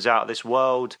 card was out of this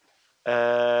world.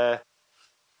 First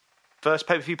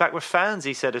pay-per-view back with fans,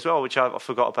 he said as well, which I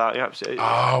forgot about. Everything.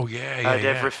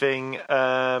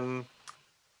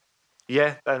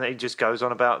 And he just goes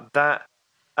on about that.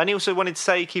 And he also wanted to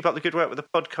say, keep up the good work with the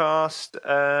podcast.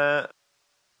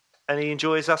 And he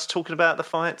enjoys us talking about the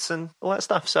fights and all that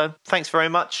stuff. So thanks very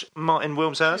much, Martin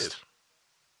Wilmshurst.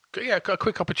 Yeah, got a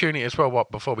quick opportunity as well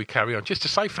before we carry on, just to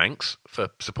say thanks for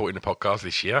supporting the podcast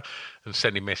this year and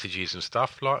sending messages and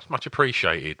stuff. It's much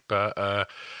appreciated. But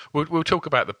we'll talk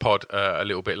about the pod a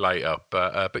little bit later.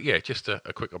 But yeah, just a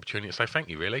quick opportunity to say thank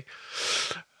you, really.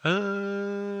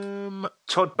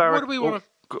 Todd Barrett. What do we want to...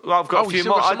 I've got a few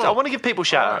more. I want to give people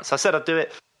shout-outs. I said I'd do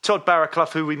it. Todd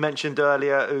Barraclough, who we mentioned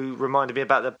earlier, who reminded me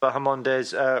about the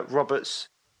Bahamondes Roberts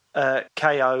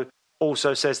KO,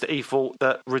 also says that he thought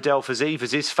that Riddell Fiziev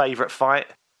was his favourite fight,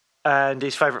 and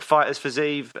his favourite fighters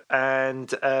Fiziev,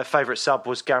 and favourite sub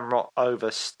was Gamrot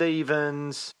over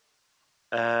Stevens.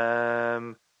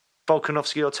 Volkanovski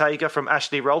Ortega from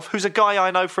Ashley Rolfe, who's a guy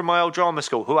I know from my old drama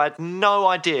school, who I had no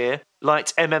idea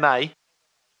liked MMA.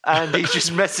 And he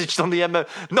just messaged on the MMA,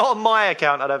 not on my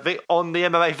account, I don't think, on the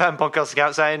MMA Fan Podcast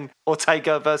account saying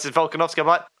Ortega versus Volkanovski. I'm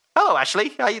like, oh,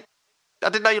 Ashley, I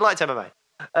didn't know you liked MMA.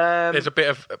 There's a bit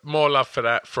of more love for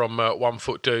that from 1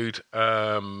 Foot Dude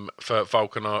for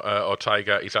Volkan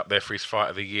Ortega. He's up there for his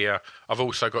fight of the year. I've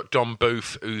also got Don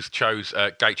Booth, who's chose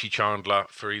Gaethje Chandler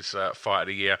for his fight of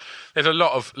the year. There's a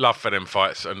lot of love for them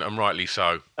fights, and rightly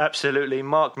so. Absolutely.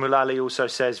 Mark Mulally also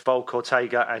says Volk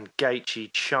Ortega and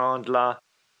Gaethje Chandler.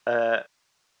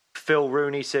 Phil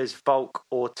Rooney says Volk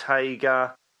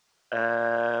Ortega.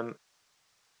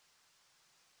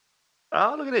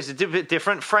 Oh, look at this. It's a bit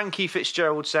different. Frankie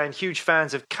Fitzgerald saying, huge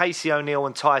fans of Casey O'Neill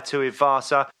and Tai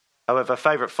Tuivasa. However,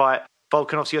 favourite fight,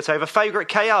 Volkanovski Ortega. Favourite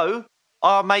KO,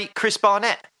 our mate Chris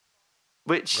Barnett,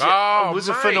 which was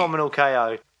a phenomenal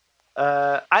KO.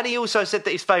 And he also said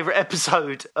that his favourite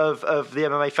episode of the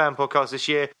MMA Fan Podcast this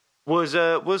year was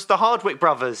the Hardwick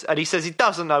Brothers, and he says he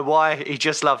doesn't know why, he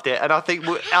just loved it. And I think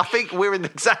we're in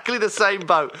exactly the same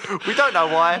boat. We don't know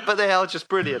why, but they are just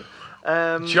brilliant.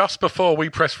 Just before we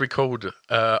press record,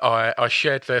 I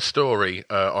shared their story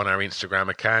on our Instagram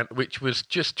account, which was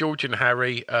just George and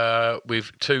Harry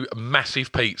with 2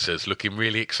 massive pizzas, looking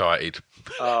really excited.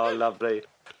 Oh, lovely.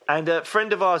 And a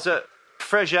friend of ours at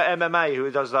Freja MMA, who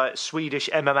does like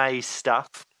Swedish MMA stuff,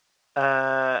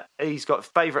 he's got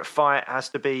favourite fight has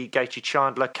to be Gaethje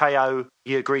Chandler. KO,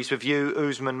 he agrees with you.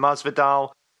 Usman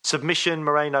Masvidal. Submission,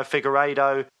 Moreno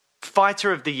Figueiredo.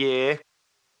 fighter of the year.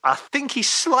 I think he's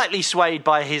slightly swayed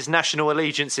by his national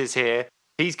allegiances here.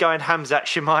 He's going Khamzat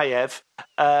Chimaev.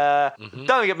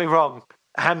 Don't get me wrong,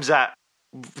 Khamzat,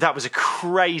 that was a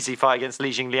crazy fight against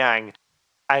Li Jingliang.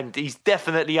 And he's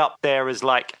definitely up there as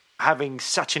like having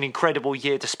such an incredible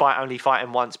year despite only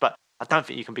fighting once. But I don't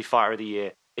think you can be fighter of the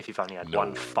year if you've only had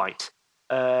one fight.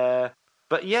 But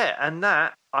yeah, and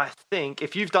that, I think,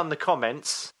 if you've done the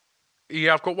comments...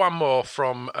 Yeah, I've got one more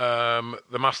from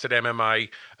the Mustard MMA.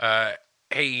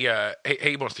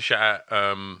 He wants to shout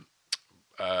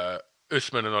out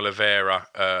Usman and Oliveira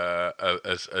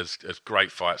as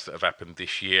great fights that have happened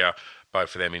this year,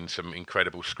 both of them in some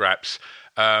incredible scraps.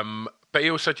 But he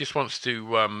also just wants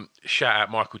to shout out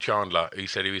Michael Chandler. He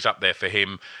said he was up there for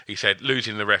him. He said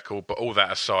losing the record, but all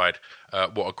that aside,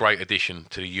 what a great addition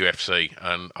to the UFC.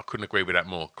 And I couldn't agree with that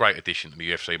more. Great addition to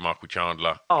the UFC, Michael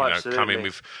Chandler. Oh, absolutely. Coming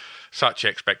with such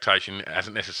expectation. It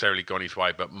hasn't necessarily gone his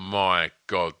way, but my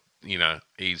God, he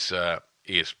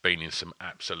has been in some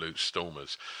absolute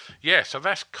stormers. Yeah, so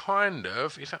that's kind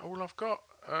of... Is that all I've got?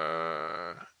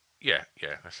 Yeah,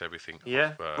 that's everything.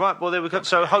 Yeah, right, well, there we go.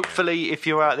 So hopefully, if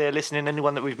you're out there listening,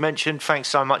 anyone that we've mentioned, thanks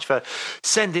so much for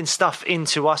sending stuff in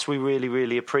to us. We really,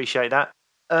 really appreciate that.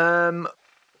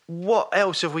 What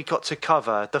else have we got to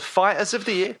cover? The Fighters of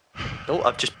the Year. Oh,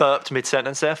 I've just burped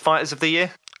mid-sentence there. Fighters of the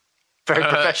Year. Very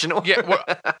professional. Yeah,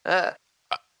 well...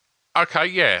 okay,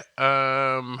 yeah.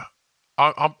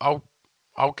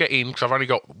 I'll get in because I've only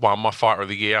got one, my Fighter of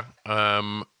the Year,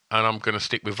 and I'm going to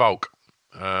stick with Volk.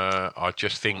 I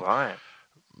just think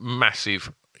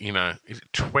massive, is it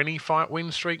 20 fight win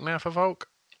streak now for Volk?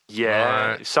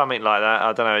 Yeah, something like that.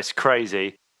 I don't know. It's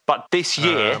crazy. But this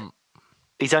year,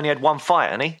 he's only had one fight,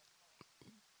 hasn't he?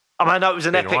 I know it was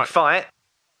an epic fight.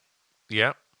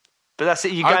 Yeah. But that's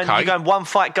it. You're going one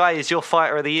fight guy is your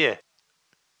Fighter of the Year.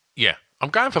 Yeah. I'm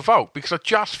going for Volk because I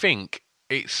just think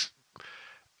it's...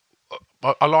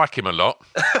 I like him a lot.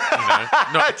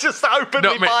 Just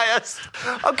openly biased.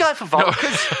 I'm going for Volk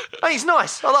because he's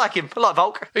nice. I like him. I like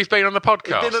Volk. He's been on the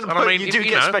podcast. You do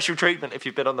get special treatment if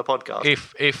you've been on the podcast.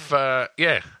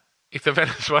 If the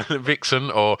Venezuelan Vixen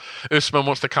or Usman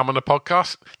wants to come on the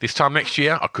podcast this time next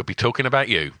year, I could be talking about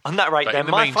you. On that rate, then,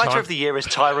 my Fighter of the Year is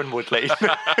Tyron Woodley.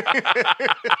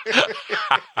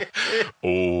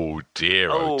 Oh dear.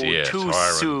 Too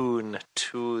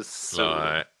Tyron.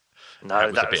 soon. No,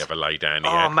 that was a bit of a lay down.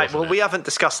 Mate, well, we haven't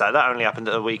discussed that. That only happened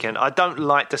at the weekend. I don't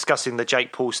like discussing the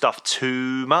Jake Paul stuff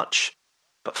too much.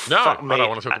 But fuck me. I don't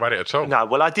want to talk about it at all. No,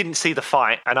 well, I didn't see the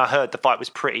fight, and I heard the fight was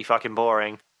pretty fucking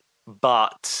boring.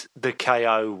 But the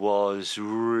KO was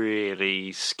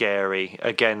really scary.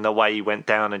 Again, the way he went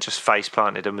down and just face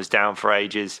planted and was down for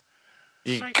ages.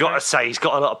 You've got to say he's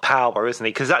got a lot of power, isn't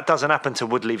he? Because that doesn't happen to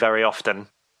Woodley very often.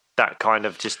 That kind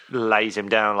of just lays him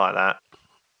down like that.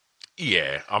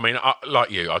 Yeah, I mean, like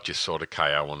you, I just saw the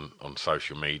KO on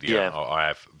social media. Yeah. I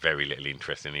have very little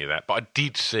interest in any of that. But I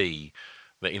did see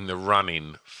that in the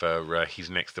run-in for his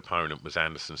next opponent was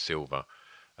Anderson Silva.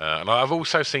 And I've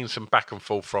also seen some back and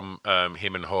forth from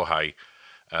him and Jorge.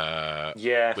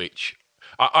 Which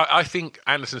I think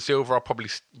Anderson Silva I probably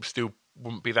still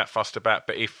wouldn't be that fussed about.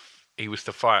 But if he was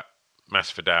to fight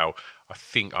Masvidal, I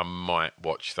think I might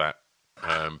watch that.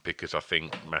 Because I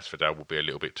think Masvidal will be a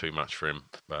little bit too much for him.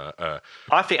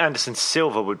 I think Anderson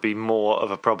Silva would be more of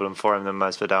a problem for him than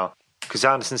Masvidal because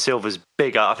Anderson Silva's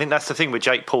bigger. I think that's the thing with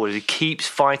Jake Paul is he keeps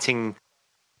fighting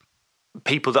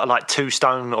people that are like 2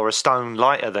 stone or a stone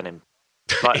lighter than him.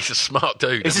 Like, he's a smart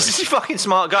dude. He's a fucking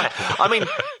smart guy. I mean,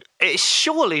 it's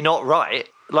surely not right.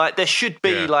 Like there should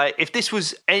be like if this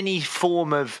was any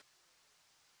form of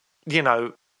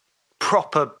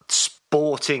proper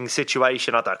sporting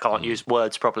situation, I can't use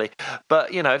words properly,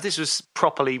 but if this was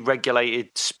properly regulated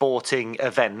sporting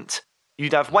event,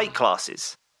 you'd have weight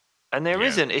classes, and there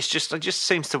isn't. It just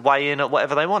seems to weigh in at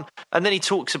whatever they want. And then he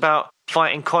talks about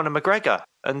fighting Conor McGregor,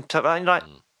 and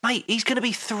mate, he's going to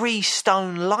be 3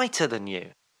 stone lighter than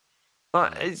you.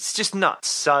 Like, it's just nuts.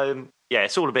 So yeah,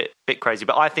 it's all a bit crazy.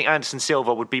 But I think Anderson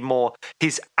Silva would be more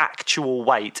his actual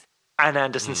weight, and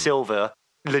Anderson Silva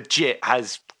legit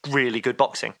has really good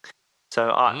boxing. So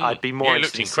I'd be more. Yeah, he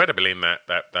looked incredible in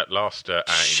that last.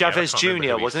 Chavez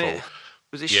Jr. wasn't it?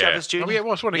 Was it Chavez Jr.? Oh, yeah, it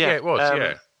was. Wasn't it? Yeah, it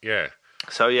was. Yeah.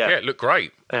 So yeah, it looked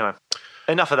great. Anyway,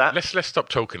 enough of that. Let's stop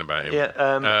talking about him.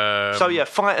 Yeah. So yeah,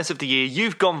 Fighters of the Year.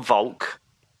 You've gone Volk.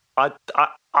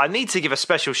 I need to give a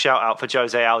special shout out for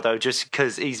Jose Aldo just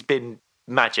because he's been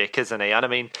magic, hasn't he? And I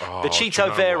mean, the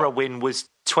Chito Vera win was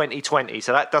 2020,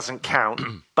 so that doesn't count.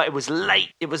 But it was late.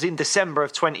 It was in December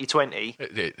of 2020.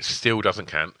 It still doesn't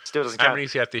count. Still doesn't count. count. How many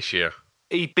has he had this year?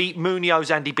 He beat Munoz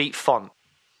and he beat Font.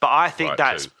 But I think Right,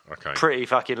 that's 2. Okay. pretty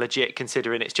fucking legit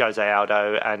considering it's Jose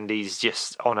Aldo and he's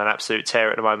just on an absolute tear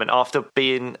at the moment after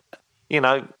being,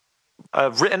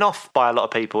 written off by a lot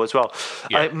of people as well.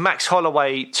 Yeah. Max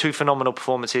Holloway, 2 phenomenal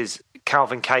performances.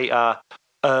 Calvin Kattar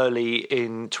early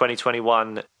in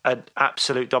 2021, an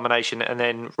absolute domination. And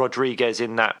then Rodriguez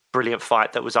in that brilliant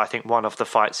fight that was, I think, one of the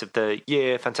fights of the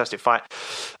year. Fantastic fight.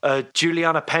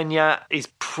 Juliana Pena is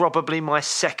probably my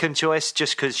second choice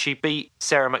just because she beat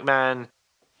Sarah McMahon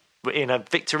in a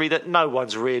victory that no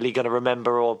one's really going to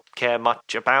remember or care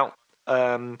much about.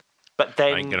 But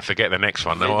then... Ain't going to forget the next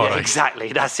one, though, are they?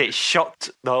 Exactly, that's it. Shocked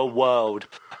the world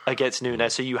against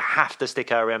Nunes, so you have to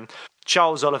stick her in.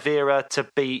 Charles Oliveira to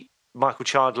beat Michael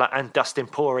Chandler and Dustin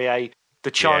Poirier. The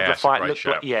Chandler fight looked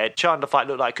like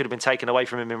it could have been taken away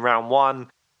from him in round 1.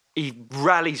 He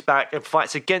rallies back and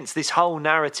fights against this whole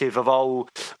narrative of,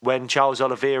 when Charles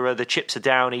Oliveira, the chips are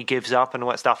down, he gives up and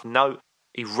all that stuff. No,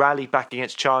 he rallied back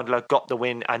against Chandler, got the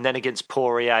win, and then against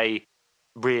Poirier,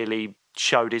 really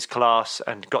showed his class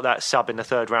and got that sub in the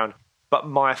 3rd round. But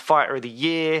my fighter of the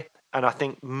year, and I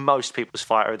think most people's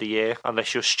fighter of the year,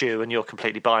 unless you're Stu and you're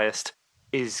completely biased,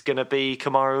 is going to be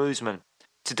Kamaru Usman.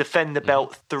 To defend the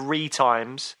belt 3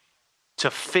 times, to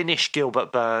finish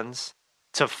Gilbert Burns,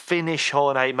 to finish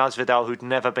Jorge Masvidal, who'd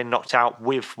never been knocked out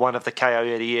with one of the KO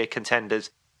of the year contenders,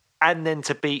 and then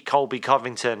to beat Colby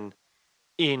Covington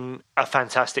in a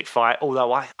fantastic fight.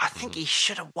 Although I think he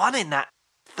should have won in that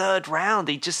 3rd round.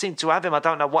 He just seemed to have him. I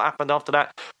don't know what happened after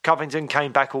that. Covington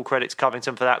came back, all credit to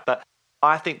Covington for that. But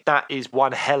I think that is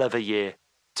one hell of a year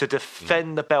to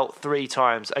defend the belt 3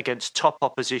 times against top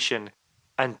opposition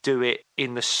and do it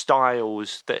in the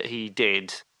styles that he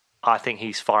did. I think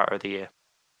he's fighter of the year.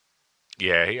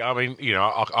 Yeah, I mean,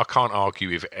 I can't argue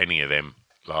with any of them.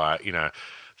 Like,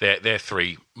 they're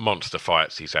 3 monster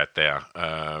fights he's had there.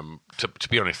 To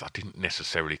be honest, I didn't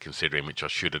necessarily consider him, which I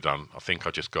should have done. I think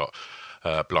I just got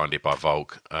blinded by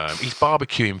Volk. He's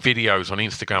barbecuing videos on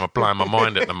Instagram are blowing my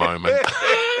mind at the moment.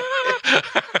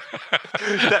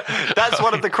 That's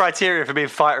one of the criteria for being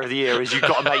fighter of the year is you've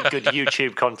got to make good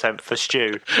YouTube content for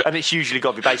Stu, and it's usually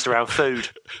got to be based around food.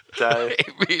 So. It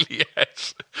really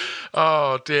is.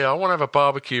 Oh dear, I want to have a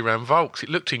barbecue around Volks. It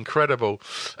looked incredible.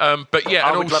 But yeah,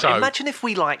 and also imagine if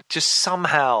we just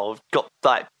somehow got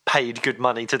paid good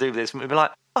money to do this. We'd be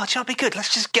like, oh, do you know, it'd be good.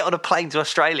 Let's just get on a plane to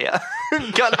Australia,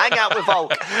 go and hang out with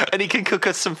Volk, and he can cook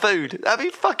us some food. That'd be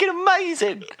fucking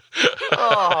amazing.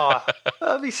 Oh,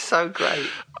 that'd be so great.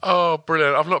 Oh,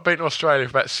 brilliant. I've not been to Australia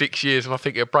for about 6 years, and I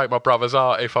think it'd break my brother's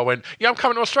heart if I went, yeah, I'm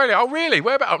coming to Australia. Oh, really?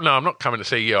 Where about? Oh, no, I'm not coming to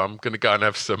see you. I'm going to go and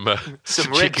have some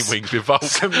chicken wings with Volk.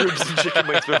 Some ribs and chicken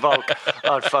wings with Volk.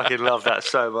 I'd fucking love that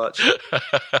so much.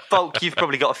 Volk, you've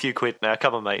probably got a few quid now.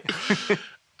 Come on, mate.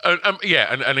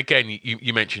 And again,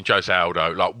 you mentioned Jose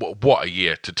Aldo. Like, what a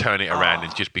year to turn it around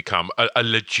and just become a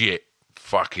legit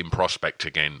fucking prospect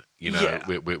again.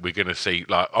 We're going to see.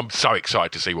 Like, I'm so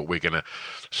excited to see what we're going to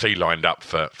see lined up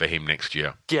for him next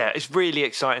year. Yeah, it's really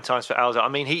exciting times for Aldo. I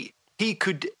mean, he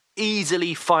could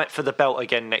easily fight for the belt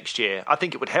again next year. I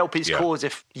think it would help his cause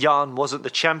if Jan wasn't the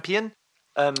champion.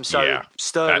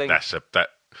 Sterling,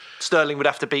 Sterling would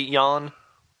have to beat Jan,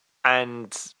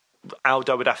 and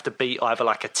Aldo would have to beat either a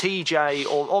TJ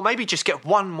or maybe just get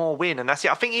one more win, and that's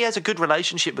it. I think he has a good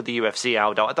relationship with the UFC,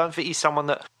 Aldo. I don't think he's someone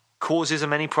that causes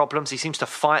him any problems. He seems to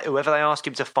fight whoever they ask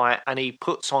him to fight, and he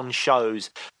puts on shows,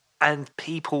 and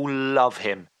people love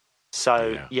him.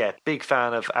 So, big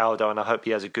fan of Aldo, and I hope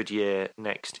he has a good year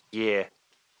next year.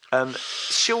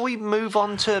 Shall we move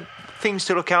on to things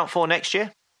to look out for next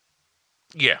year?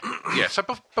 Yeah. So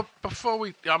before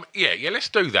we... let's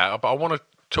do that. But I want to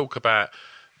talk about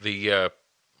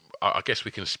I guess we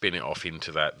can spin it off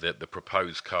into that, the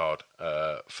proposed card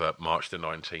for March the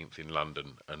 19th in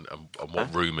London and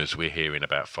what rumours we're hearing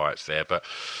about fights there. But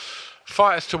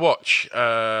fighters to watch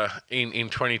in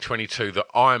 2022 that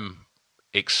I'm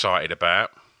excited about.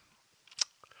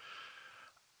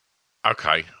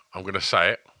 Okay, I'm going to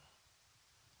say it.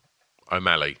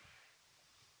 O'Malley.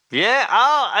 Yeah,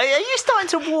 are you starting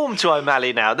to warm to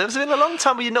O'Malley now? There's been a long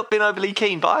time where you've not been overly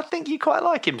keen, but I think you quite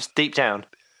like him deep down.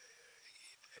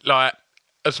 Like,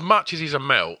 as much as he's a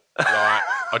melt,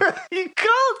 you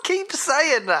can't keep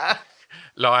saying that.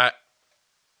 Like,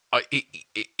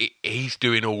 he's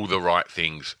doing all the right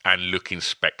things and looking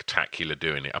spectacular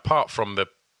doing it. Apart from the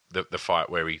fight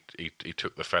where he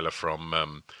took the fella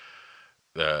from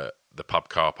the pub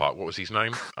car park. What was his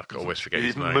name? I can always forget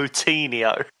his name.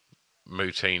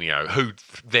 Moutinho, who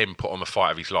then put on the fight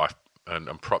of his life,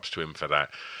 and props to him for that.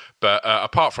 But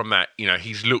apart from that,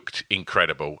 he's looked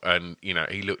incredible, and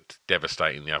he looked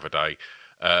devastating the other day.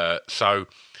 So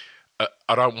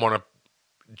I don't want to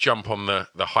jump on the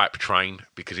hype train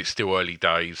because it's still early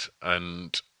days,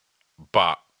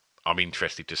 but I'm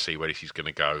interested to see where this is going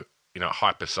to go. You know,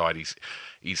 Hyper side,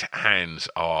 his hands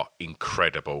are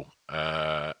incredible,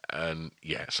 and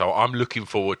yeah, so I'm looking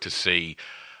forward to see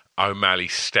O'Malley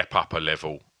step up a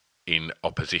level in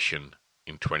opposition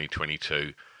in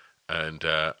 2022, and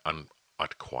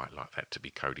I'd quite like that to be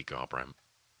Cody Garbrandt.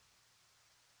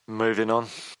 Moving on.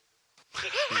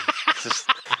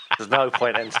 There's no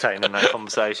point entertaining that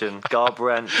conversation.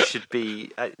 Garbrandt should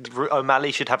be...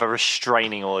 O'Malley should have a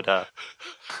restraining order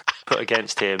put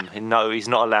against him. No, he's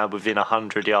not allowed within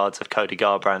 100 yards of Cody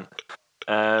Garbrandt.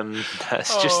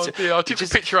 That's just... dear, I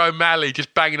just picture O'Malley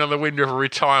just banging on the window of a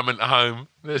retirement home.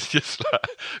 There's just like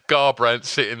Garbrandt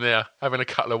sitting there having a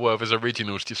couple of Werther's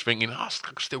originals, just thinking, I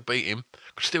could still beat him.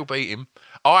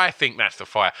 I think that's the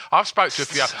fight. I spoke to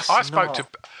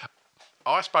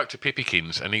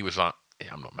Pippikins, and he was like,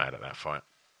 "Yeah, I'm not mad at that fight."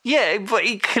 Yeah, but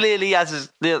he clearly has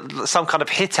some kind of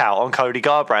hit out on Cody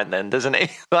Garbrandt then, doesn't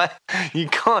he? Like,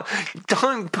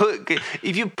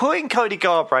 if you're putting Cody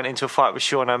Garbrandt into a fight with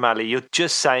Sean O'Malley, you're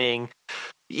just saying,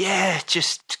 yeah,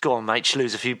 just go on, mate,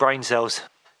 lose a few brain cells.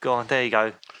 Go on, there you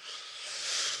go.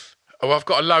 Oh, I've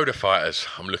got a load of fighters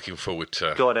I'm looking forward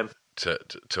to. Go on, then.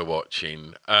 To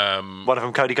watching. One of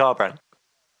them, Cody Garbrandt.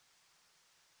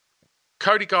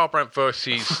 Cody Garbrandt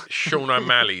versus Sean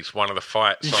O'Malley's one of the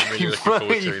fights I'm really looking forward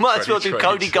to. You might as well do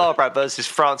Cody Garbrandt versus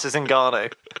Francis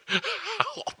Ngannou.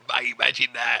 Oh, mate, imagine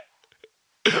that.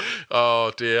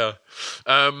 Oh, dear.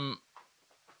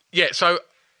 Yeah, so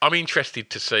I'm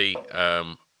interested to see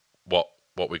what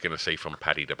we're going to see from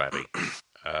Paddy the Baddy.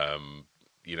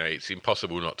 You know, it's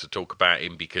impossible not to talk about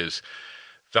him because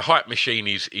the hype machine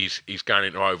is going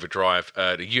into overdrive.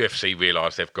 The UFC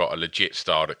realise they've got a legit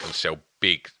star that can sell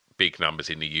big numbers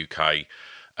in the UK.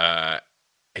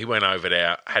 He went over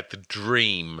there, had the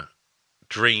dream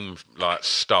like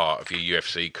start of your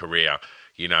UFC career.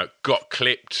 You know, got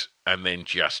clipped and then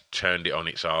just turned it on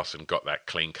its arse and got that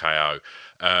clean KO.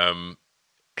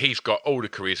 He's got all the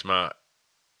charisma.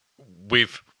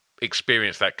 We've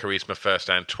experienced that charisma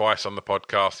firsthand twice on the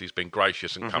podcast. He's been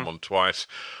gracious and come on twice.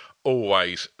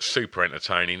 Always super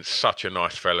entertaining. Such a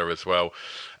nice fella as well.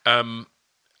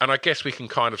 And I guess we can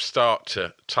kind of start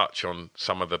to touch on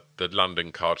some of the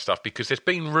London card stuff because there's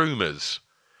been rumours.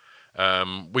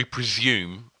 We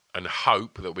presume and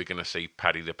hope that we're going to see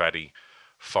Paddy the Baddy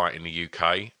fight in the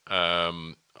UK.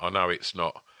 I know it's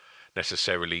not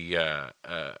necessarily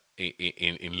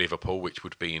in Liverpool, which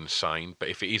would be insane. But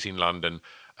if it is in London,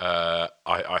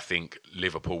 I think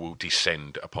Liverpool will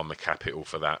descend upon the capital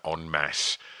for that en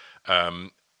masse. And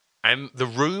the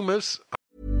rumours...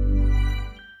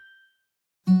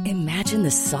 Imagine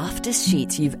the softest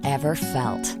sheets you've ever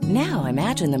felt. Now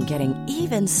imagine them getting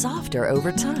even softer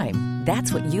over time.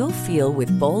 That's what you'll feel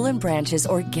with Boll & Branch's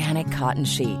organic cotton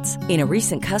sheets. In a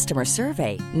recent customer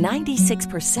survey,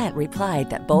 96% replied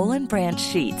that Boll & Branch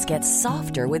sheets get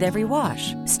softer with every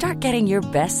wash. Start getting your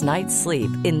best night's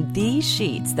sleep in these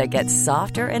sheets that get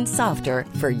softer and softer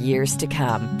for years to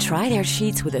come. Try their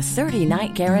sheets with a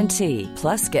 30-night guarantee.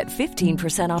 Plus, get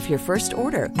 15% off your first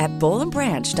order at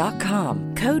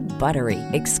bollandbranch.com. Code BUTTERY.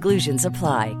 Exclusions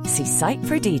apply. See site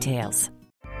for details.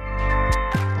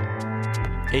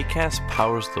 Acast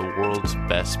powers the world's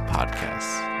best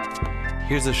podcasts.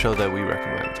 Here's a show that we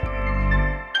recommend.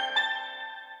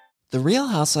 The Real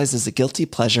Housewives is a guilty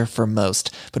pleasure for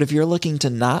most, but if you're looking to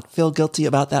not feel guilty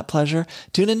about that pleasure,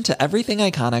 tune in to Everything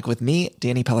Iconic with me,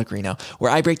 Danny Pellegrino,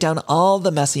 where I break down all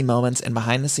the messy moments and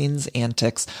behind-the-scenes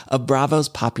antics of Bravo's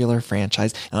popular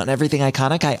franchise. And on Everything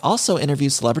Iconic, I also interview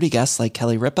celebrity guests like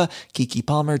Kelly Ripa, Keke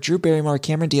Palmer, Drew Barrymore,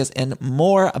 Cameron Diaz, and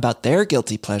more about their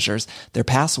guilty pleasures, their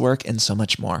past work, and so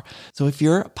much more. So if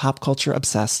you're pop culture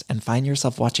obsessed and find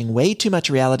yourself watching way too much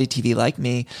reality TV like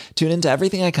me, tune in to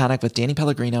Everything Iconic with Danny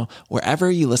Pellegrino, wherever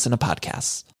you listen to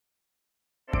podcasts.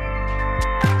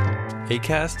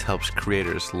 Acast helps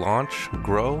creators launch,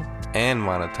 grow, and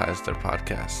monetize their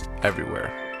podcasts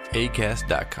everywhere.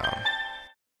 Acast.com.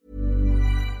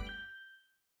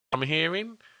 I'm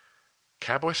hearing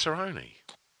Cowboy Cerrone.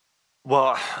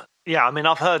 Well, yeah, I mean,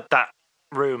 I've heard that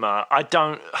rumour.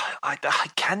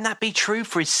 Can that be true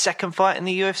for his second fight in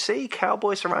the UFC,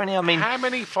 Cowboy Cerrone? I mean, how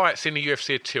many fights in the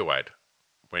UFC had Till had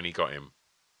when he got him?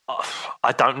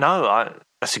 I don't know.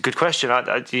 That's a good question.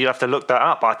 You have to look that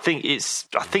up. I think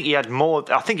he had more.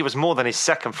 I think it was more than his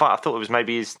second fight. I thought it was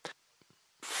maybe his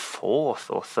fourth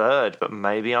or third, but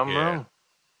maybe I'm wrong.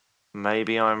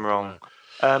 Maybe I'm wrong.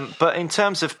 But in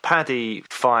terms of Paddy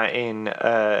fighting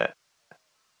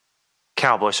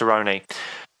Cowboy Cerrone,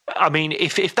 I mean,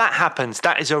 if that happens,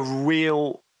 that is a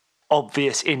real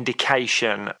obvious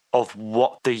indication of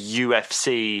what the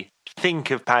UFC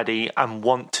think of Paddy and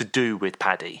want to do with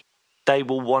Paddy. They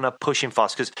will want to push him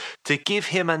fast, because to give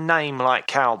him a name like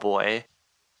Cowboy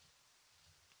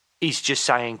is just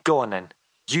saying, go on then,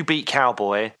 you beat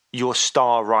Cowboy, your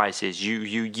star rises.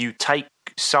 You take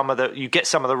you get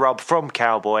some of the rub from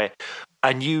Cowboy,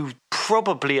 and you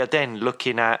probably are then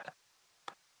looking at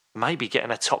maybe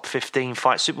getting a top 15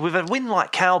 fight. So with a win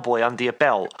like Cowboy under your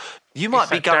belt, you might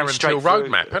be going Darren straight Till for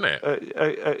roadmap, isn't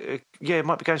it? Yeah, it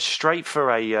might be going straight for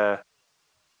a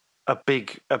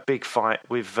big fight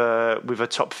with a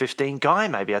top 15 guy.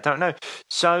 Maybe, I don't know.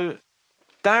 So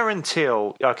Darren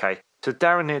Till, okay. So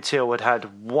Darren Till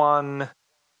had 1,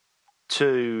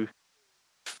 2,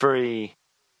 3,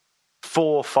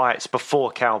 4 fights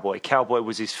before Cowboy. Cowboy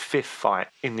was his 5th fight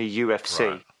in the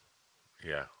UFC. Right.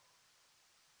 Yeah.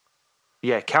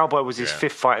 Yeah, Cowboy was his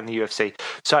 5th fight in the UFC.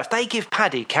 So if they give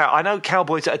Paddy... I know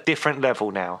Cowboy's at a different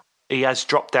level now. He has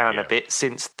dropped down a bit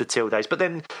since the Till days. But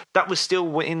then that was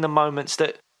still in the moments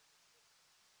that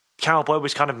Cowboy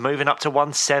was kind of moving up to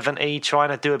 170, trying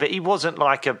to do a bit. He wasn't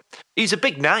like he's a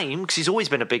big name, because he's always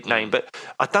been a big name, but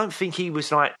I don't think he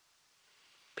was like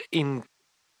in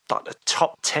like the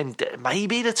top 10,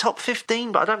 maybe the top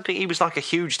 15, but I don't think he was like a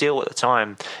huge deal at the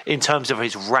time in terms of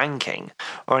his ranking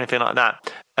or anything like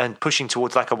that, and pushing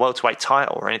towards like a welterweight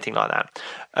title or anything like that.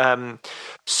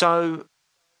 So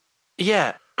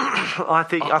yeah, I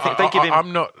think they give him.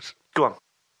 I'm not. Go on.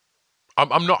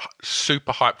 I'm not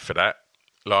super hyped for that.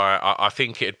 Like I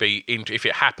think it'd be if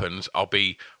it happens, I'll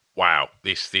be wow.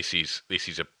 This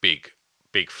is a big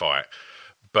fight.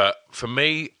 But for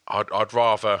me, I'd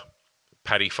rather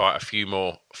Paddy fight a few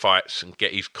more fights and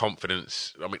get his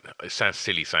confidence. I mean, it sounds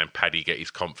silly saying Paddy get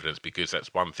his confidence, because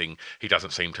that's one thing he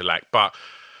doesn't seem to lack. But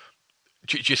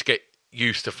just get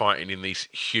used to fighting in these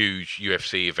huge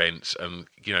UFC events, and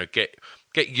get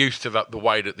used to the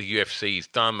way that the UFC is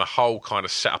done, the whole kind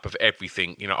of setup of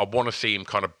everything. I want to see him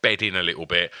kind of bed in a little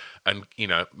bit, and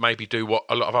maybe do what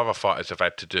a lot of other fighters have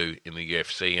had to do in the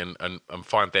UFC, and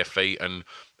find their feet and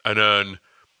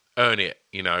earn it,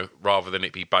 rather than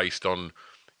it be based on,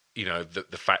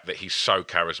 the fact that he's so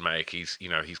charismatic.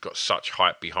 He's got such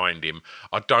hype behind him.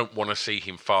 I don't want to see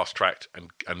him fast tracked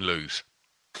and lose,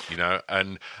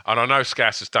 and I know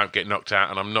Scousers don't get knocked out,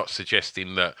 and I'm not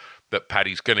suggesting that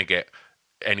Paddy's going to get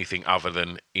anything other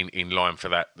than in line for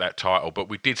that title. But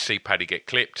we did see Paddy get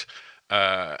clipped,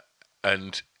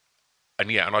 and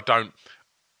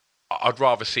I'd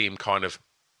rather see him kind of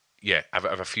have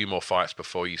a few more fights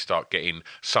before you start getting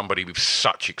somebody with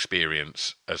such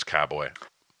experience as Cowboy.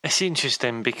 It's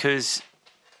interesting, because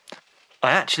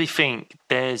I actually think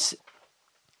there's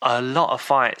a lot of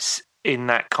fights in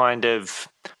that kind of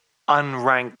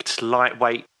unranked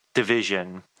lightweight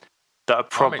division that are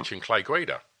probably... I mentioned Clay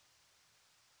Guida.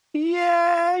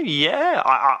 Yeah.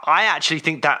 I actually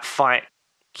think that fight,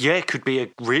 could be a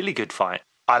really good fight.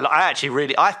 I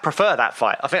prefer that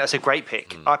fight. I think that's a great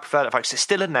pick. I prefer that fight because it's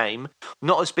still a name,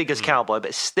 not as big as Cowboy, but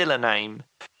it's still a name.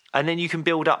 And then you can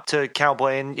build up to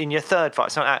Cowboy in your third fight.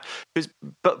 Something like that.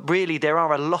 But really, there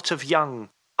are a lot of young,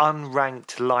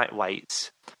 unranked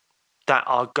lightweights that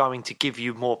are going to give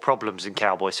you more problems than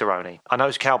Cowboy Cerrone. I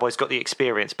know Cowboy's got the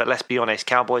experience, but let's be honest,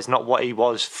 Cowboy's not what he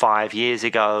was 5 years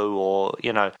ago, or,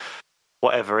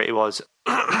 whatever it was.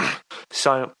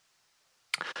 So,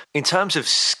 in terms of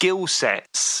skill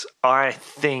sets, I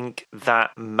think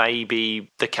that maybe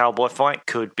the Cowboy fight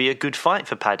could be a good fight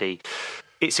for Paddy.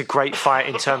 It's a great fight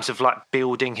in terms of like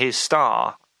building his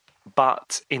star,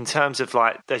 but in terms of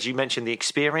like, as you mentioned, the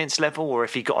experience level, or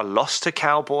if he got a loss to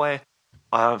Cowboy,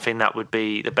 I don't think that would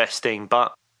be the best thing.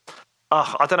 But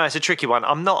I don't know, it's a tricky one.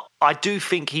 I do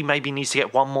think he maybe needs to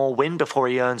get one more win before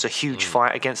he earns a huge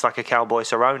fight against like a Cowboy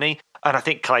Cerrone, and I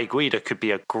think Clay Guida could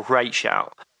be a great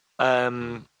shout.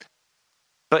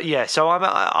 But yeah, so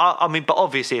I mean, but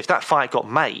obviously, if that fight got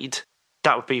made,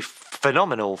 that would be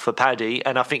phenomenal for Paddy,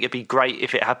 and I think it'd be great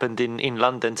if it happened in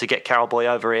London to get Cowboy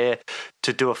over here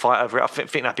to do a fight over here. I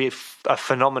think that'd be a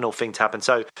phenomenal thing to happen.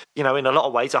 So, in a lot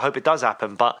of ways, I hope it does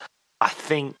happen. But I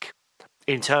think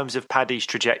in terms of Paddy's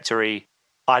trajectory,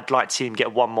 I'd like to see him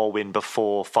get one more win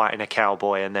before fighting a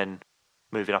Cowboy and then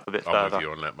moving up a bit further. I'm with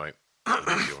you on that, mate. I'm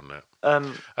with you on that.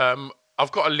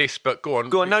 I've got a list, but go on.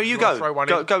 Go on. No, you go.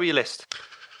 Go with your list.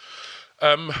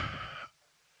 I'm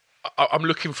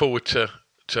looking forward to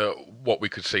what we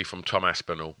could see from Tom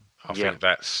Aspinall. I think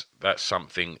that's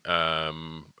something.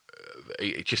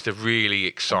 It's just a really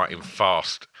exciting,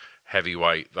 fast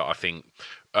heavyweight that I think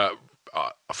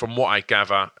from what I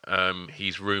gather,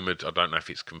 he's rumoured. I don't know if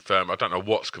it's confirmed. I don't know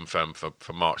what's confirmed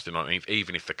for March the 19th,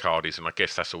 even if the card is. And I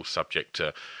guess that's all subject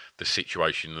to the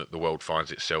situation that the world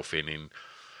finds itself in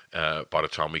by the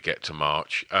time we get to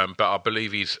March. But I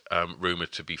believe he's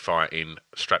rumoured to be fighting,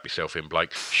 strap yourself in,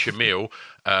 Blake, Shamil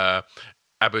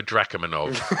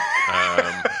Abdurakhimov.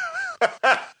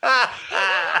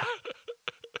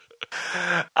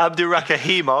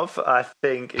 Abdurakhimov, I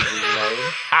think is his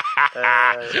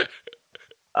name.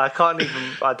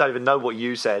 I don't even know what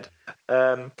you said.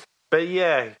 But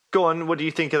yeah, go on. What do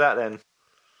you think of that then?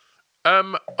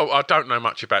 I don't know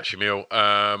much about Shamil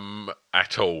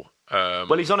at all.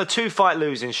 Well, he's on a 2-fight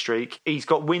losing streak. He's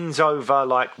got wins over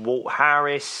like Walt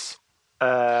Harris.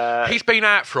 He's been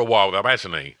out for a while though,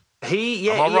 hasn't he? He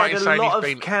had a lot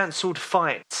of cancelled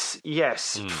fights.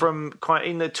 Yes, from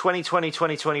in the 2020,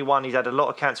 2021, he's had a lot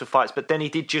of cancelled fights. But then he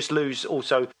did just lose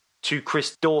also to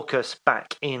Chris Daukaus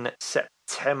back in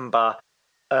September.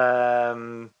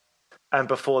 And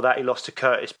before that, he lost to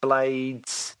Curtis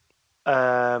Blades.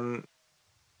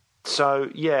 So,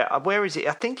 yeah, where is he?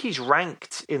 I think he's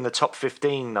ranked in the top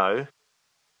 15, though.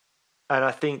 And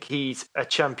I think he's a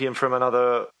champion from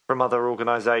other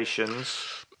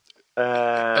organisations.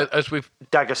 As we've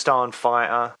Dagestan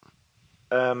fighter.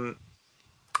 But,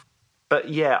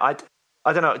 yeah,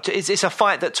 I don't know. It's a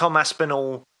fight that Tom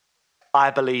Aspinall,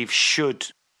 I believe, should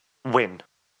win.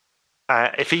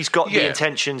 If he's got the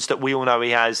intentions that we all know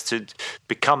he has to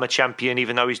become a champion,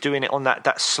 even though he's doing it on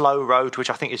that slow road, which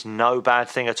I think is no bad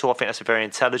thing at all. I think that's a very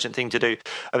intelligent thing to do.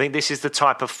 I think this is the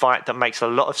type of fight that makes a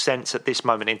lot of sense at this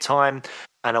moment in time.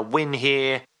 And a win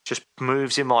here just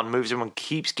moves him on,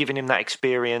 keeps giving him that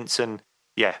experience and,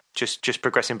 yeah, just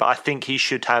progressing. But I think he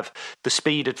should have the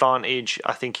speed advantage.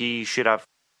 I think he should have,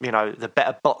 the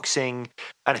better boxing.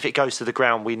 And if it goes to the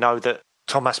ground, we know that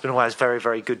Tom Aspinall has very,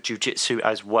 very good jiu-jitsu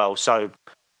as well. So,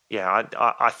 yeah,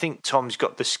 I think Tom's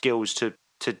got the skills to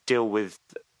deal with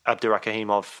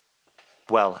Abdurakhimov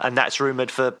well. And that's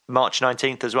rumoured for March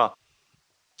 19th as well.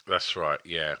 That's right,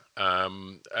 yeah.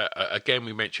 Again,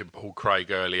 we mentioned Paul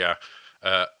Craig earlier.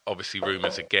 Obviously,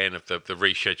 rumours again of the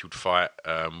rescheduled fight,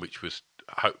 which was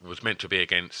meant to be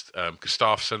against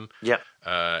Gustafsson. Yeah.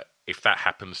 If that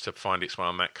happens to find its way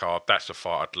on that card, that's a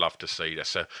fight I'd love to see.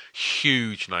 That's a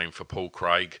huge name for Paul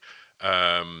Craig.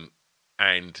 And,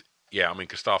 yeah, I mean,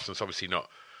 Gustafsson's obviously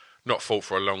not fought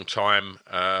for a long time.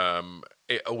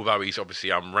 Although he's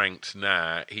obviously unranked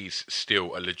now, he's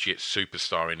still a legit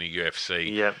superstar in the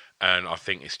UFC. Yeah. And I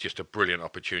think it's just a brilliant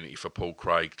opportunity for Paul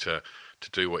Craig to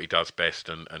do what he does best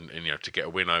and to get a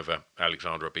win over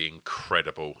Alexander would be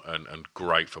incredible and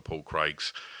great for Paul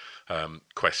Craig's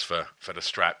quest for the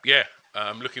strap. Yeah,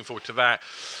 looking forward to that.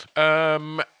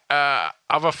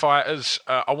 Other fighters,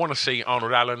 I want to see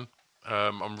Arnold Allen.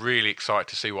 I'm really excited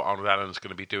to see what Arnold Allen's going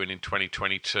to be doing in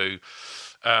 2022.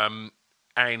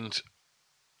 And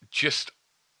just,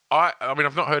 I mean,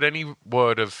 I've not heard any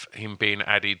word of him being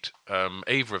added,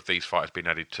 either of these fighters being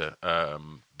added to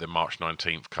the March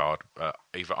 19th card,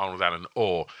 either Arnold Allen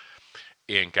or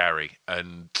Ian Garry.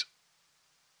 And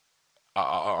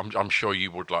I'm sure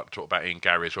you would like to talk about Ian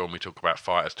Garry as well when we talk about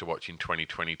fighters to watch in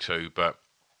 2022. But,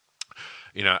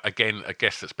 again, a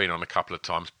guest that's been on a couple of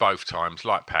times, both times,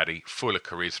 like Paddy, full of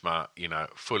charisma,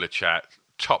 full of chat,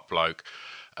 top bloke.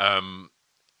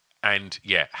 And,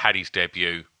 yeah, had his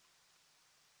debut,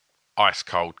 ice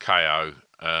cold KO,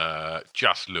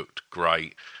 just looked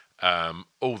great.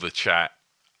 All the chat.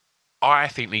 I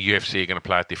think the UFC are going to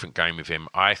play a different game with him.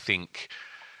 I think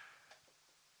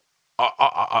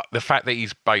the fact that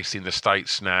he's based in the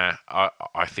States now,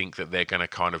 I think that they're going to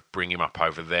kind of bring him up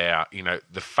over there.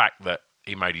 The fact that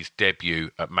he made his debut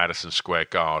at Madison Square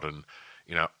Garden,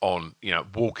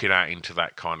 walking out into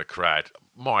that kind of crowd.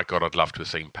 My God, I'd love to have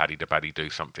seen Paddy the Baddy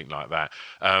do something like that.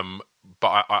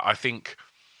 But I think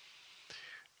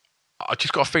I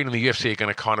just got a feeling the UFC are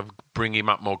going to kind of bring him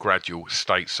up more gradual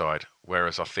stateside.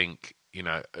 Whereas I think,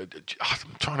 I'm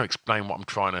trying to explain what I'm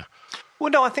trying to...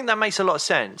 Well, no, I think that makes a lot of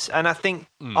sense. And I think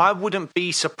I wouldn't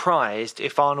be surprised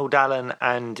if Arnold Allen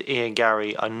and Ian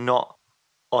Garry are not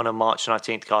on a March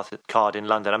 19th card in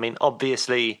London. I mean,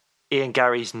 obviously, Ian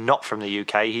Garry's not from the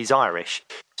UK. He's Irish.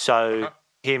 So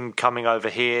him coming over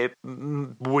here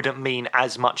wouldn't mean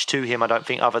as much to him, I don't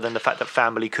think, other than the fact that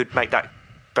family could make that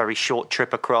very short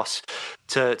trip across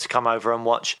to come over and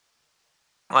watch.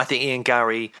 I think Ian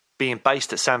Garry, being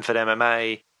based at Sanford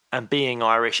MMA and being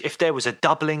Irish, if there was a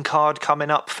doubling card coming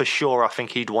up, for sure, I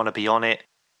think he'd want to be on it.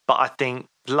 But I think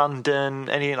London,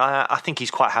 I think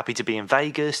he's quite happy to be in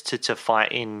Vegas to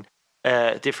fight in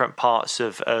different parts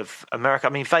of America. I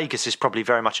mean, Vegas is probably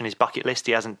very much on his bucket list.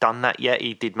 He hasn't done that yet.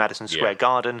 He did Madison Square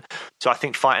Garden. So I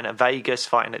think fighting at Vegas,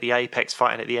 fighting at the Apex,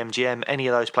 fighting at the MGM, any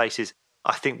of those places,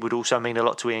 I think would also mean a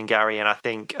lot to Ian Garry. And I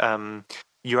think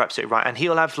you're absolutely right. And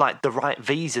he'll have like the right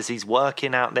visas. He's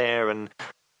working out there and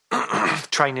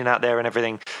training out there and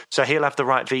everything. So he'll have the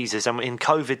right visas. And in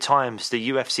COVID times, the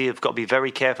UFC have got to be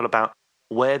very careful about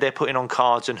where they're putting on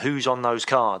cards and who's on those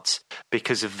cards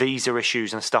because of visa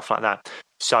issues and stuff like that.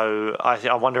 So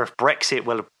I wonder if Brexit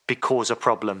will cause a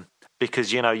problem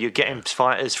because, you know, you're getting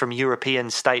fighters from European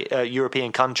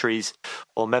countries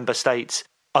or member states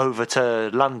over to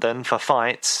London for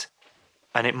fights,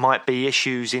 and it might be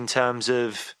issues in terms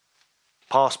of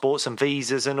passports and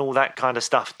visas and all that kind of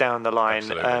stuff down the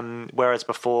line. Whereas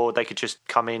before they could just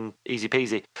come in easy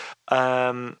peasy.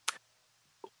 I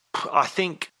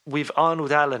think with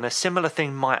Arnold Allen, a similar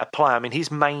thing might apply. I mean,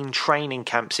 his main training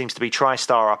camp seems to be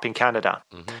TriStar up in Canada.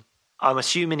 Mm-hmm. I'm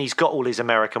assuming he's got all his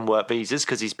American work visas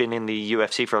because he's been in the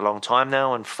UFC for a long time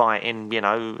now and fighting, you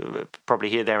know, probably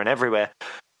here, there and everywhere.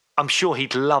 I'm sure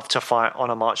he'd love to fight on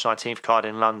a March 19th card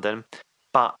in London,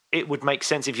 but it would make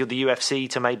sense if you're the UFC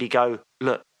to maybe go,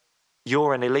 look,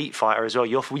 you're an elite fighter as well.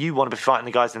 You want to be fighting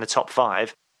the guys in the top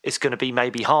 5. It's going to be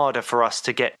maybe harder for us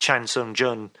to get Chan Sung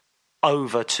Jun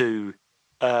over to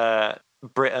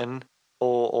Britain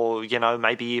or you know,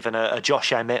 maybe even a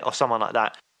Josh Emmett or someone like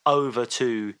that over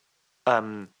to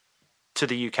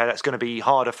the UK. That's going to be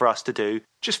harder for us to do.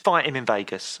 Just fight him in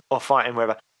Vegas or fight him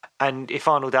wherever. And if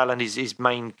Arnold Allen, his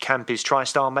main camp is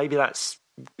TriStar, maybe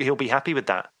he'll be happy with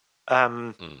that.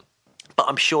 But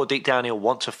I'm sure deep down he'll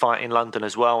want to fight in London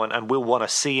as well, and we'll want to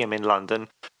see him in London.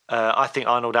 I think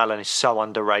Arnold Allen is so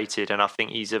underrated, and I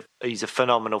think he's a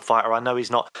phenomenal fighter. I know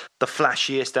he's not the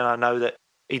flashiest, and I know that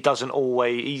he doesn't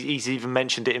always. He's even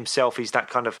mentioned it himself. He's that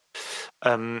kind of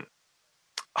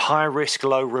high risk,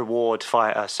 low reward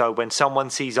fighter. So when someone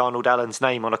sees Arnold Allen's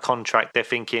name on a contract, they're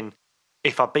thinking,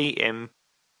 if I beat him,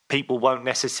 people won't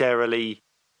necessarily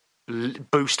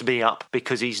boost me up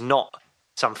because he's not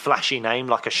some flashy name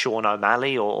like a Sean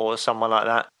O'Malley or someone like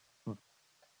that.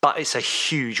 But it's a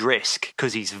huge risk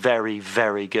because he's very,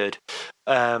 very good.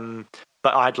 But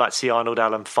I'd like to see Arnold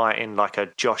Allen fighting like a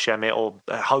Josh Emmett or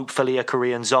hopefully a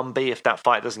Korean Zombie if that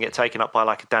fight doesn't get taken up by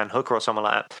like a Dan Hooker or someone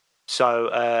like that. So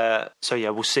yeah,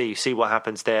 we'll see what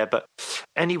happens there. But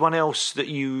anyone else that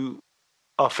you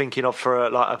are thinking of for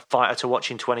a fighter to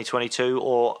watch in 2022,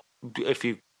 or if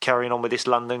you carrying on with this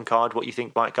London card, what you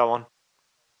think might go on?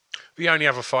 The only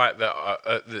other fight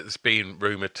that's been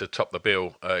rumoured to top the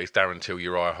bill is Darren Till,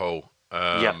 Uriah Hall.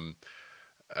 I'm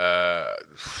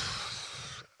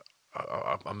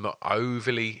not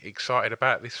overly excited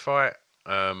about this fight.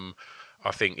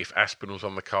 I think if Aspinall's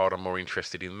on the card, I'm more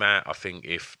interested in that. I think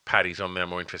if Paddy's on there, I'm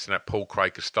more interested in that. Paul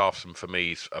Craig Gustafsson, for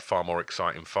me, is a far more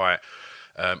exciting fight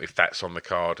if that's on the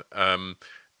card.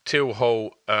 Till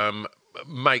Hall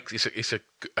it's a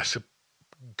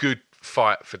good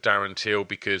fight for Darren Till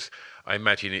because I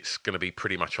imagine it's going to be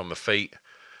pretty much on the feet,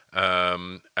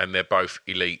 and they're both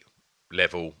elite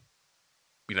level,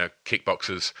 you know,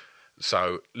 kickboxers.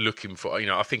 So looking for, you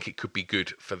know, I think it could be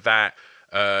good for that.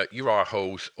 Uriah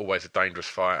Hall's always a dangerous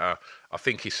fighter. I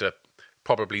think it's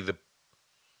probably the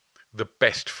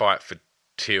best fight for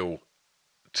Till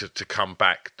to come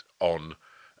back on.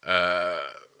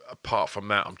 Apart from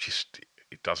that,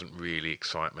 it doesn't really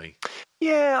excite me.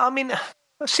 Yeah, I mean,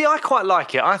 see, I quite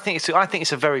like it. I think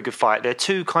it's a very good fight. They're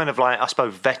two kind of like, I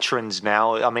suppose, veterans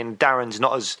now. I mean, Darren's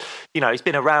not as, you know, he's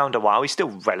been around a while. He's still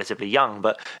relatively young,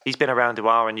 but he's been around a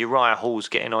while, and Uriah Hall's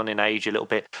getting on in age a little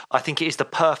bit. I think it is the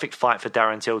perfect fight for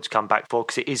Darren Till to come back for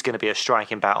because it is going to be a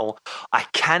striking battle. I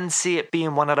can see it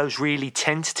being one of those really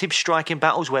tentative striking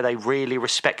battles where they really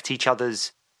respect each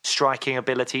other's striking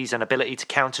abilities and ability to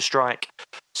counter-strike.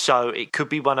 So it could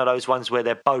be one of those ones where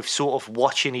they're both sort of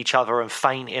watching each other and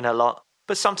feinting a lot.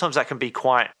 But sometimes that can be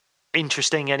quite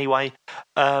interesting anyway.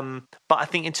 But I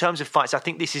think in terms of fights, I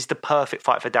think this is the perfect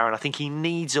fight for Darren. I think he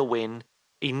needs a win.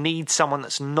 He needs someone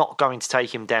that's not going to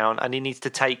take him down, and he needs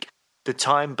to take the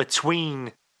time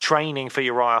between training for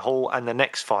Uriah Hall and the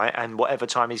next fight and whatever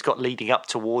time he's got leading up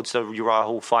towards the Uriah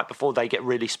Hall fight before they get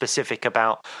really specific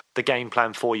about the game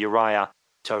plan for Uriah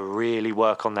to really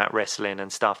work on that wrestling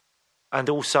and stuff. And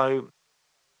also,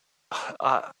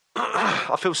 I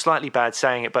feel slightly bad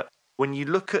saying it, but when you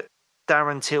look at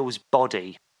Darren Till's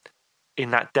body in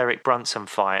that Derek Brunson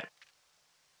fight,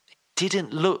 it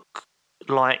didn't look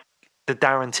like the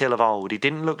Darren Till of old. He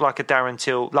didn't look like a Darren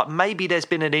Till. Like maybe there's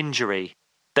been an injury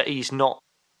that he's not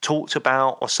talked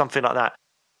about or something like that.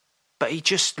 But he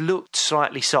just looked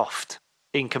slightly soft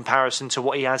in comparison to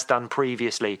what he has done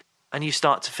previously. and you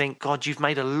start to think, God, you've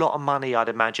made a lot of money, I'd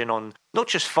imagine, on not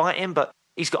just fighting, but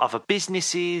he's got other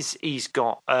businesses. He's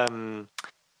got,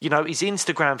 his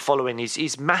Instagram following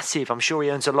is massive. I'm sure he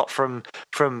earns a lot from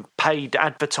paid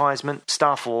advertisement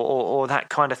stuff or that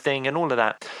kind of thing and all of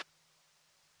that.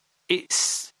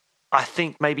 It's, I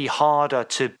think, maybe harder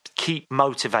to keep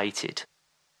motivated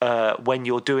when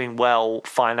you're doing well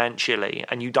financially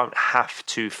and you don't have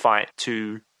to fight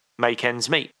to make ends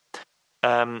meet.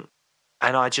 And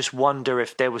I just wonder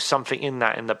if there was something in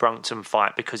that in the Brunkton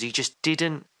fight, because he just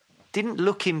didn't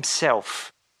look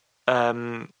himself.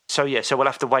 So we'll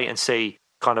have to wait and see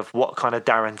kind of what kind of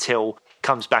Darren Till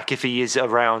comes back if he is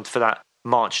around for that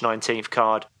March 19th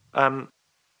card.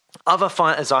 Other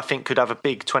fighters I think could have a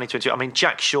big 2022. I mean,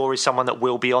 Jack Shaw is someone that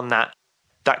will be on that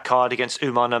card against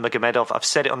Umar Nurmagomedov. I've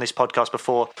said it on this podcast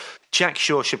before. Jack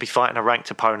Shaw should be fighting a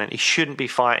ranked opponent. He shouldn't be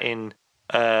fighting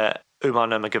Umar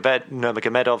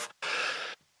Nurmagomedov,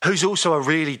 who's also a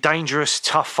really dangerous,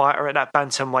 tough fighter at that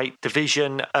bantamweight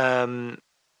division.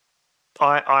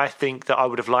 I think that I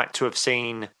would have liked to have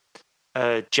seen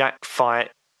Jack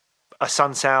fight a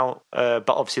Sun Sao, but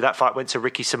obviously that fight went to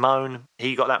Ricky Simone.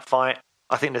 He got that fight.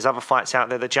 I think there's other fights out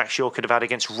there that Jack Shaw could have had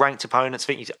against ranked opponents. I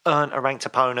think he's earned a ranked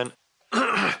opponent,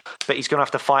 but he's going to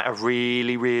have to fight a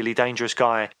really, really dangerous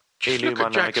guy. Just look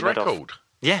at Jack's record.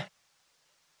 Yeah.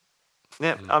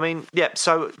 Yeah, I mean, yeah.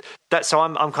 So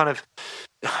I'm kind of.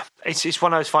 It's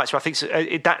one of those fights where I think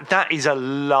that is a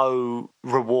low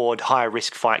reward, high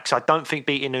risk fight, because I don't think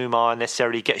beating Umar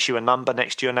necessarily gets you a number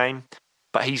next to your name,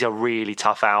 but he's a really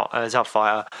tough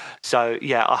fighter. So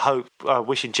yeah, I hope,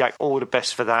 wishing Jack all the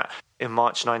best for that in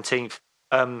March 19th.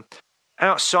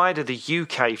 Outside of the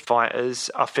UK fighters,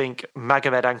 I think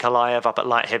Magomed Ankalaev up at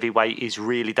light heavyweight is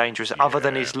really dangerous. Yeah. Other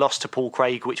than his loss to Paul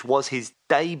Craig, which was his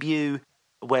debut,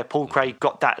 where Paul Craig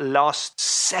got that last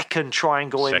second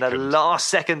triangle in the last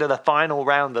second of the final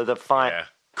round of the fight. Yeah.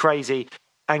 Crazy.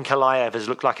 Ankalaev has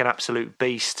looked like an absolute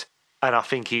beast, and I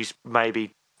think he's maybe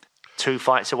 2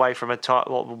 fights away from a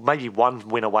title, or maybe 1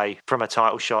 win away from a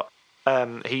title shot.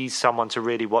 He's someone to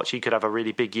really watch. He could have a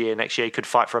really big year next year. He could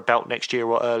fight for a belt next year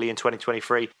or early in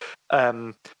 2023.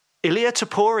 Ilia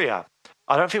Topuria.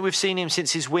 I don't think we've seen him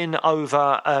since his win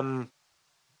over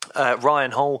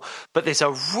Ryan Hall, but there's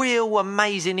a real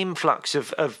amazing influx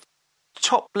of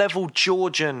top-level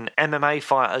Georgian MMA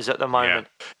fighters at the moment.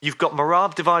 Yeah. You've got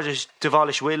Merab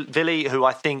Dvalishvili, who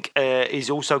I think is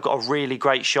also got a really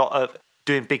great shot of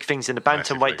doing big things in the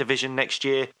bantamweight division next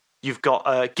year. You've got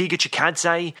Giga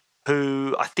Chikadze,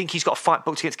 who I think he's got a fight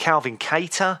booked against Calvin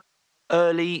Kattar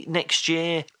early next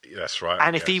year. That's right.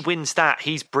 And if he wins that,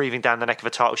 he's breathing down the neck of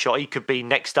a title shot. He could be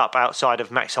next up outside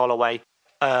of Max Holloway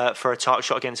for a title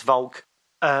shot against Volk.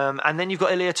 And then you've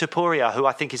got Ilia Topuria, who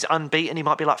I think is unbeaten. He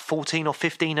might be like 14 or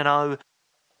 15-0.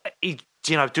 He's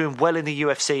doing well in the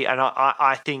UFC, and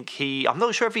I think I'm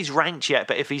not sure if he's ranked yet,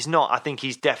 but if he's not, I think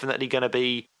he's definitely going to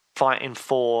be fighting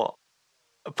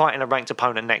a ranked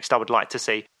opponent next. I would like to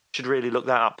see. Should really look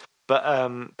that up.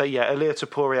 But yeah, Ilia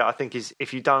Topuria, I think is,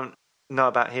 if you don't know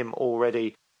about him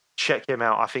already, check him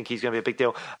out. I think he's going to be a big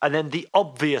deal. And then the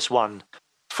obvious one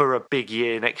for a big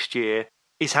year next year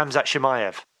is Khamzat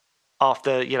Chimaev.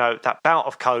 After, that bout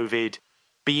of COVID,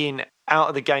 being out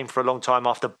of the game for a long time,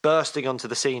 after bursting onto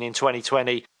the scene in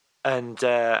 2020 and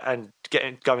going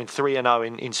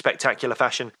 3-0 in spectacular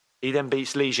fashion, he then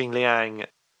beats Li Jingliang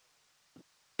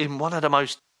in one of the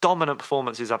most dominant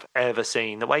performances I've ever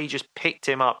seen. The way he just picked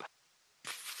him up,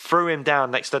 threw him down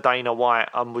next to Dana White,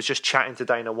 and was just chatting to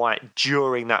Dana White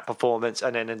during that performance,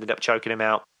 and then ended up choking him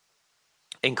out.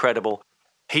 Incredible.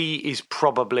 He is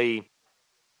probably,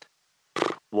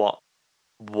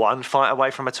 1 fight away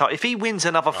from a title. If he wins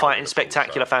another fight in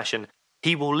spectacular fashion,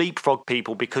 he will leapfrog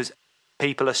people, because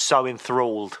people are so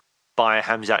enthralled by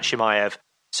Khamzat Chimaev.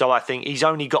 So I think he's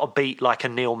only got to beat like a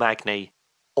Neil Magny,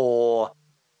 or,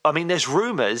 I mean, there's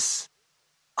rumours,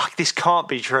 this can't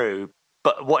be true,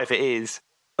 but what if it is,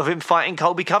 of him fighting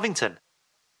Colby Covington.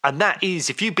 And that is,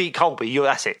 if you beat Colby,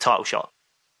 that's it, title shot.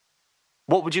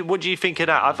 What do you think of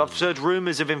that? I've heard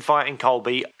rumours of him fighting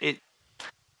Colby.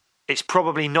 It's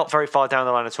probably not very far down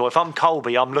the line at all. If I'm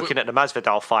Colby, I'm looking at the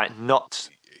Masvidal fight, not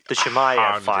the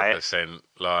Chimaev fight. 100%.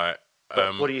 Like,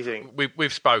 what do you think?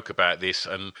 We've spoke about this,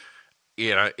 and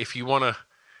if you want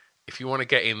to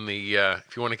get in the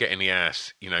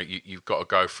ass, you've got to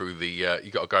go through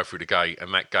the gate,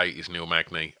 and that gate is Neil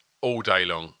Magny all day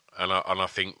long. And I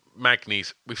think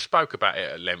Magny's, we've spoke about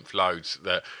it at length loads,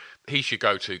 that he's your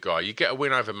go-to guy. You get a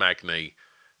win over Magny,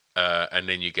 and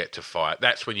then you get to fight.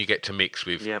 That's when you get to mix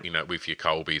with with your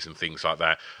Colbys and things like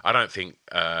that. I don't think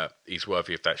he's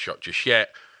worthy of that shot just yet.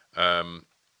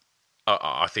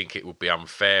 I think it would be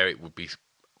unfair. It would be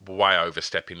way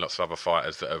overstepping lots of other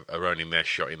fighters that are earning their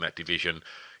shot in that division.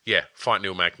 Yeah, fight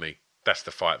Neil Magny. That's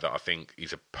the fight that I think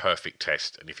is a perfect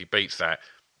test. And if he beats that,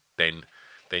 then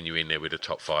you're in there with the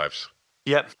top fives.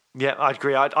 Yep, I'd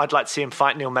agree. I'd like to see him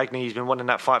fight Neil Magny. He's been wanting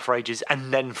that fight for ages,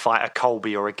 and then fight a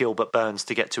Colby or a Gilbert Burns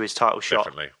to get to his title shot.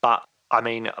 Definitely. But, I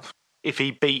mean, if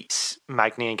he beats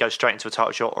Magny and goes straight into a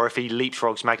title shot, or if he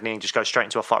leapfrogs Magny and just goes straight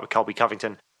into a fight with Colby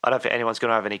Covington, I don't think anyone's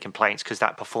going to have any complaints, because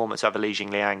that performance over Li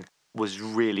Jingliang was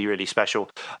really, really special.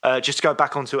 Just to go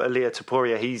back onto Ilia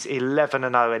Topuria, he's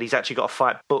 11-0, and he's actually got a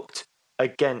fight booked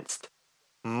against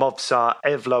Movsar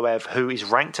Evloev, who is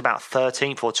ranked about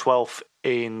 13th or 12th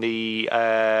in the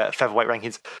featherweight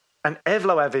rankings. And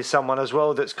Evloev is someone as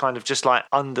well that's kind of just like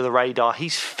under the radar.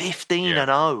 He's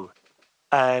 15-0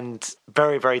 and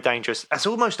very, very dangerous. That's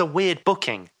almost a weird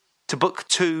booking, to book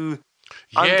two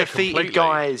undefeated completely.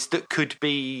 Guys that could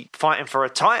be fighting for a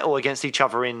title against each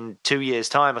other in 2 years'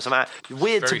 time or something.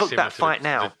 Weird to book that fight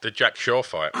now. The Jack Shaw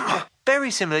fight.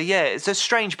 Very similar, yeah. It's a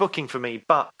strange booking for me,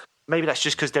 but maybe that's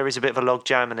just because there is a bit of a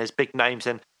logjam and there's big names,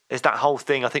 and there's that whole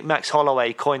thing. I think Max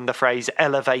Holloway coined the phrase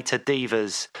elevator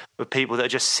divas, with people that are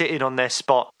just sitting on their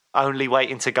spot, only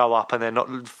waiting to go up, and they're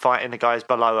not fighting the guys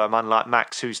below them, unlike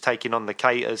Max, who's taking on the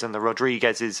Caters and the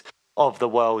Rodriguezes of the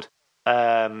world.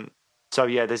 So,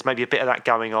 yeah, there's maybe a bit of that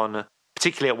going on,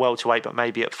 particularly at welterweight, but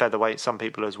maybe at featherweight, some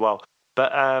people as well.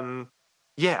 But,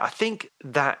 yeah, I think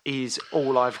that is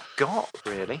all I've got,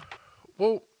 really.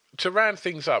 Well, to round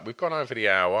things up, we've gone over the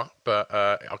hour, but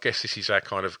I guess this is our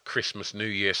kind of Christmas, New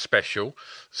Year special,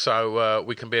 so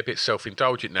we can be a bit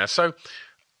self-indulgent now. So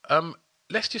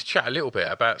let's just chat a little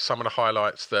bit about some of the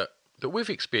highlights that we've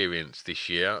experienced this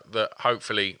year that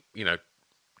hopefully,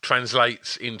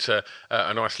 translates into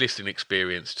a nice listening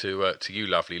experience to you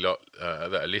lovely lot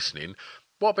that are listening.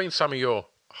 What have been some of your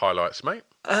highlights, mate?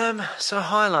 So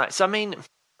highlights, I mean,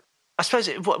 I suppose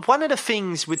one of the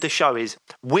things with the show is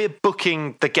we're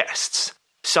booking the guests.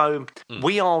 So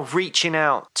we are reaching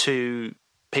out to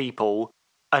people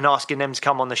and asking them to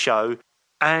come on the show.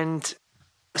 And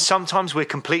sometimes we're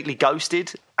completely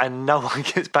ghosted and no one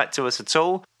gets back to us at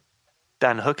all.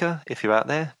 Dan Hooker, if you're out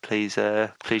there, please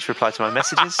reply to my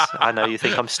messages. I know you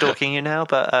think I'm stalking you now,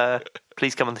 but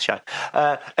please come on the show.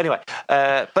 Anyway,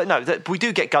 but no, we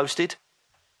do get ghosted.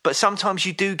 But sometimes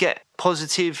you do get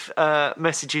positive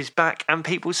messages back, and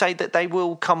people say that they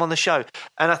will come on the show.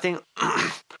 And I think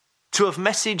to have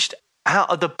messaged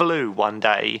out of the blue one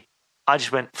day, I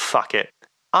just went, fuck it.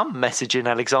 I'm messaging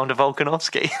Alexander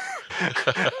Volkanovski.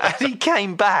 And he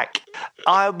came back.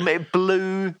 It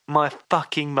blew my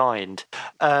fucking mind.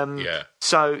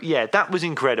 So, yeah, that was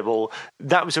incredible.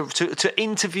 That was to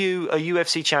interview a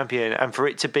UFC champion, and for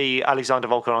it to be Alexander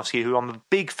Volkanovski, who I'm a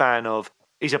big fan of.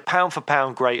 He's a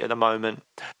pound-for-pound great at the moment.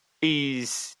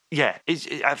 He's a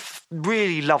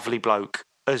really lovely bloke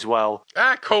as well.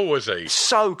 How cool was he?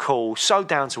 So cool, so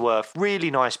down to earth,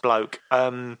 really nice bloke.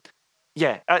 That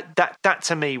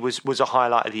to me was a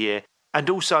highlight of the year. And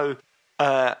also,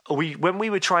 when we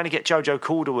were trying to get Jojo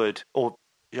Calderwood, or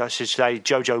I should say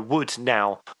Jojo Wood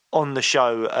now, on the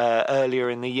show earlier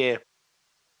in the year,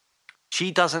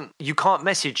 you can't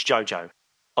message Jojo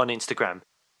on Instagram,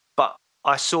 but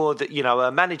I saw that,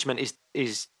 management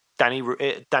is Danny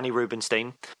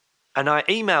Rubenstein, and I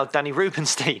emailed Danny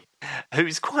Rubenstein,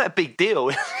 who's quite a big deal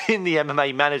in the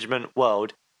MMA management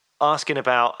world, asking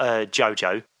about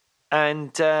Jojo,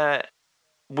 and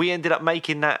we ended up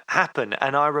making that happen.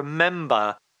 And I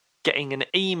remember getting an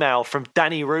email from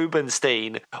Danny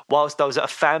Rubenstein whilst I was at a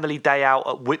family day out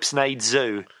at Whipsnade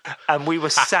Zoo, and we were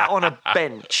sat on a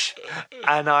bench,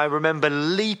 and I remember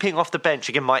leaping off the bench.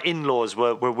 Again, my in-laws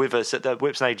were with us at the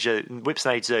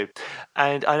Whipsnade Zoo,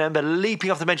 and I remember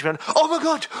leaping off the bench and going, oh my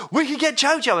God, we can get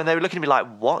Jojo, and they were looking at me like,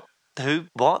 what? Who?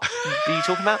 What are you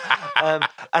talking about?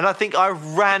 And I think I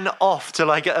ran off to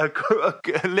like a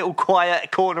little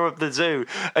quiet corner of the zoo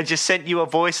and just sent you a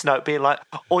voice note being like,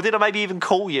 or did I maybe even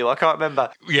call you? I can't remember.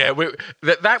 Yeah,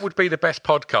 that would be the best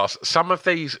podcast. Some of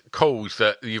these calls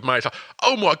that you've made, like,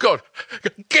 oh my God,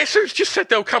 guess who's just said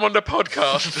they'll come on the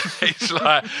podcast? It's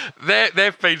like,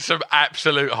 there've been some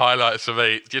absolute highlights of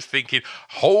me, just thinking,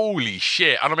 holy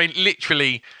shit. And I mean,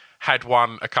 literally had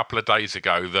one a couple of days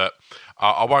ago that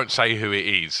I won't say who it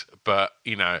is, but,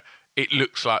 it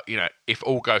looks like, if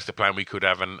all goes to plan, we could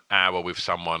have an hour with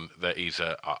someone that is,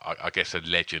 I guess, a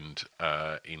legend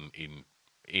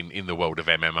in the world of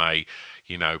MMA,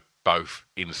 both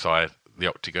inside the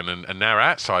octagon and now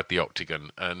outside the octagon.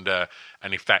 And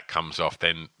if that comes off,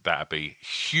 then that'd be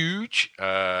huge.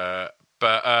 There's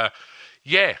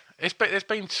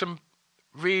been some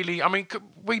really. I mean,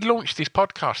 we launched this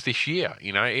podcast this year.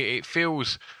 You know, it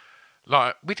feels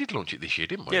like we did launch it this year,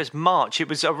 didn't we? Yeah, it was March. It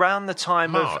was around the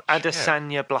time of March,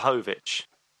 Adesanya Blahovic.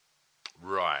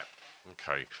 Right.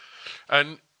 Okay.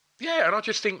 And I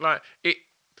just think like it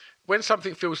when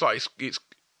something feels like it's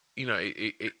you know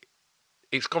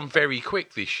it's gone very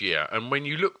quick this year, and when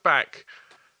you look back,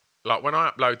 like when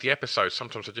I upload the episodes,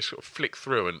 sometimes I just sort of flick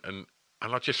through and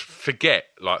I just forget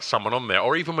like someone on there,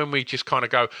 or even when we just kind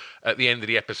of go at the end of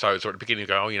the episodes or at the beginning,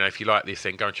 go, oh, you know, if you like this,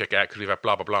 then go and check it out because we've had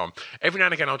blah blah blah. And every now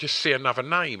and again, I'll just see another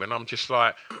name, and I'm just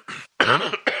like,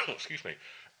 excuse me,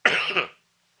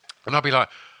 and I'll be like,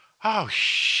 oh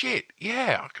shit,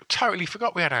 yeah, I totally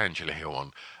forgot we had Angela Hill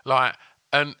on, like,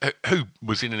 and who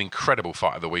was in an incredible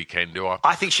fight of the weekend. Who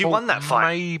I think she won that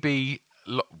fight.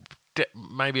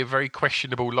 Maybe a very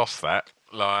questionable loss that.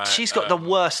 Like, she's got the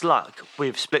worst luck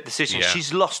with split decisions. Yeah.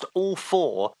 She's lost all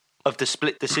 4 of the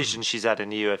split decisions she's had in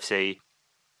the UFC.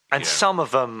 And some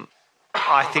of them,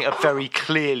 I think, have very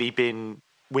clearly been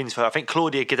wins for her. I think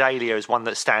Claudia Gadelha is one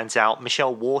that stands out.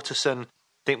 Michelle Waterson,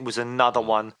 I think, was another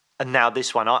one. And now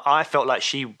this one. I felt like I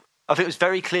think it was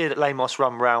very clear that Lemos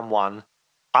won round 1.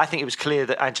 I think it was clear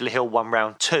that Angela Hill won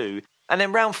round 2. And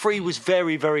then round 3 was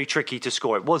very, very tricky to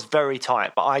score. It was very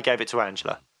tight, but I gave it to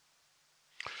Angela.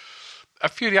 A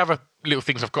few of the other little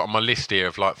things I've got on my list here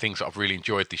of like things that I've really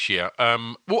enjoyed this year.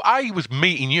 Well, A was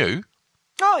meeting you.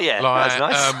 Oh yeah, like,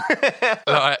 that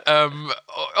was nice.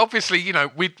 Obviously, you know,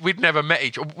 we'd never met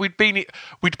each. We'd been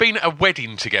at a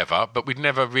wedding together, but we'd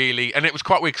never really. And it was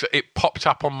quite weird 'cause it popped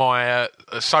up on my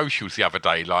socials the other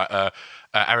day, like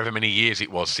however many years it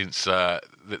was since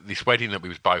this wedding that we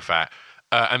was both at.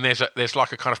 And there's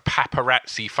like a kind of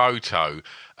paparazzi photo,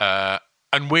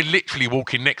 and we're literally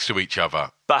walking next to each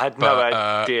other. But I had no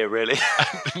idea really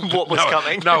what was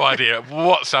coming. No idea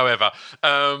whatsoever.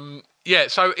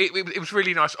 So it was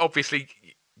really nice, obviously,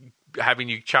 having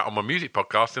you chat on my music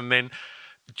podcast, and then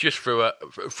just through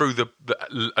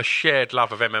a shared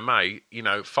love of MMA, you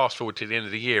know, fast forward to the end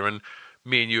of the year, and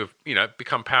me and you have, you know,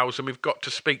 become pals, and we've got to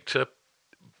speak to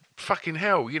fucking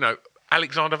hell, you know,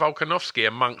 Alexander Volkanovski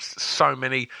amongst so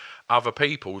many other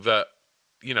people that,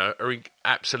 you know, are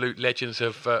absolute legends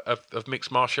of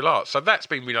mixed martial arts. So that's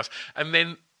been really nice. And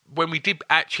then when we did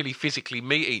actually physically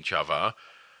meet each other,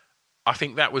 I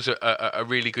think that was a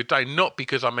really good day. Not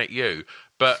because I met you,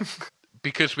 but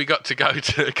because we got to go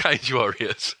to Cage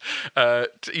Warriors, and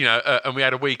we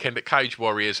had a weekend at Cage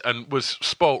Warriors, and was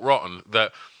spoilt rotten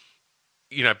that,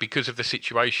 you know, because of the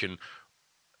situation,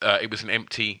 it was an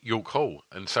empty York Hall,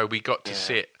 and so we got to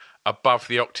sit above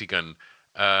the octagon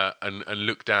and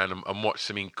look down and watch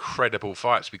some incredible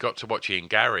fights. We got to watch Ian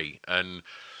Gary, and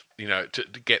you know, to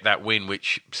get that win,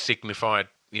 which signified,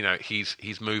 you know,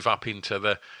 his move up into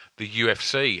the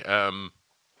UFC.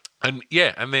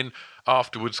 And then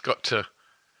afterwards got to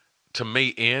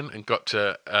meet Ian and got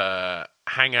to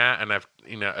hang out and have,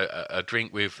 you know, a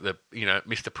drink with the, you know,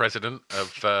 Mr. President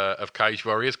of Cage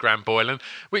Warriors, Graham Boylan,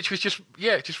 which was just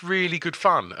really good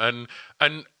fun. And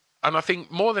I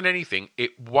think more than anything,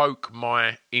 it woke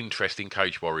my interest in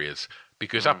Cage Warriors,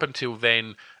 because up until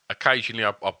then, occasionally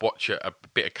I'd watch a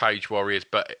bit of Cage Warriors,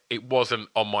 but it wasn't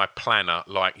on my planner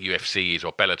like UFC is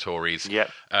or Bellator is. Yep.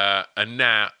 And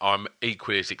now I'm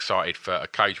equally as excited for a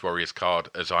Cage Warriors card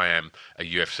as I am a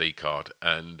UFC card.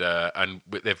 And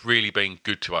they've really been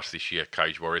good to us this year,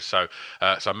 Cage Warriors. So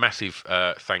massive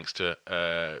thanks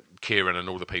to Kieran and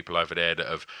all the people over there that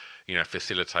have, you know,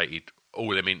 facilitated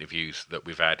all them interviews that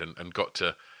we've had and got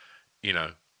to, you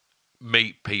know,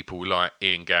 meet people like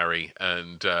Ian Gary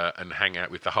and hang out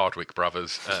with the Hardwick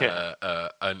brothers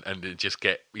and just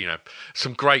get, you know,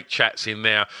 some great chats in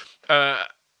there.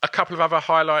 A couple of other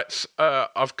highlights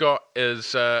I've got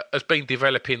has been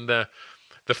developing the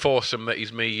foursome that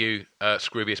is me, you,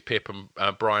 Scroobius Pip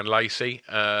and Brian Lacey.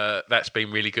 That's been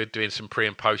really good, doing some pre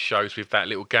and post shows with that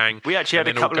little gang. We actually had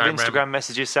a couple of Instagram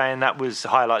messages saying that was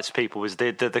highlights for people, was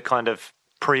the kind of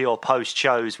pre or post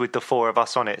shows with the 4 of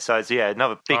us on it. So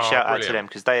another big shout out to them,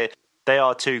 because they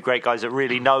are 2 great guys that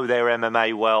really know their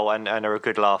MMA well and are a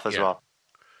good laugh as well.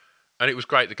 And it was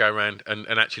great to go around and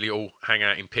actually all hang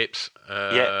out in Pip's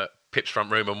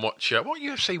front room and watch. What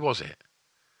UFC was it?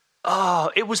 Oh,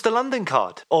 it was the London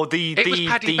card, or it was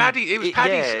Paddy's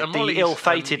and Molly's, the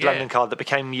ill-fated London card that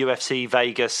became UFC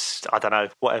Vegas. I don't know,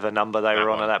 whatever number they were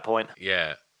on at that point.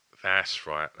 Yeah, that's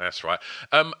right.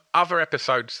 Other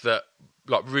episodes that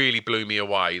like really blew me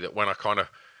away, that when I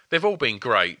they've all been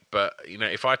great, but you know,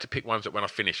 if I had to pick ones that when I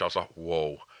finished I was like,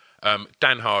 whoa.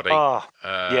 Dan Hardy.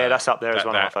 That's up there as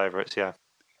one of my favourites. Yeah,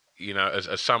 you know,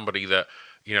 as somebody that,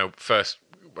 you know, when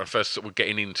I first sort of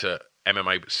getting into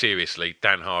MMA, but seriously,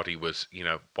 Dan Hardy was,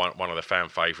 one of the fan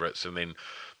favourites, and then,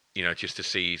 just to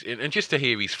see and just to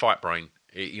hear his fight brain,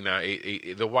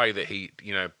 the way that he,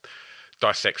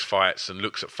 dissects fights and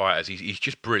looks at fighters, he's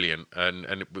just brilliant,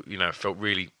 and felt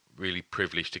really, really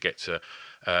privileged to get to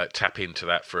tap into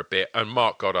that for a bit. And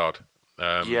Mark Goddard,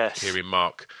 yes, hearing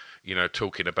Mark,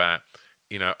 talking about,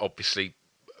 obviously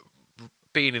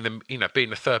being being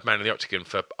the third man in the octagon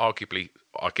for arguably,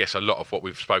 I guess, a lot of what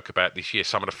we've spoke about this year,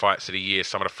 some of the fights of the year,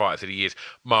 some of the fighters of the years,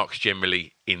 Mark's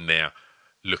generally in there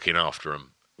looking after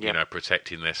them,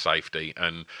 protecting their safety.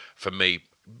 And for me,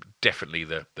 definitely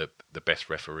the best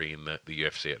referee in the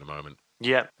UFC at the moment.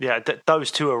 Yeah,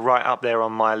 those two are right up there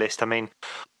on my list. I mean,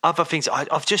 other things,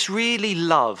 I've just really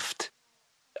loved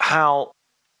how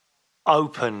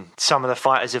open some of the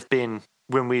fighters have been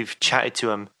when we've chatted to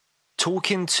them.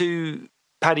 Talking to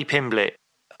Paddy Pimblett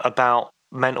about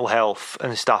mental health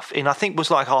and stuff in, I think,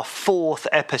 was like our 4th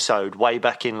episode way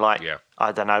back in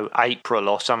I don't know, April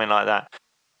or something like that.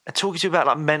 And talking to you about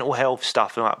like mental health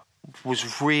stuff and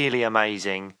was really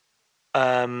amazing.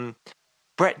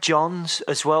 Brett Johns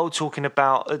as well, talking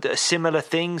about similar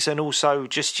things, and also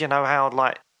just,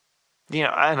 how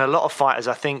and a lot of fighters,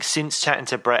 I think, since chatting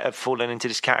to Brett, have fallen into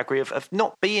this category of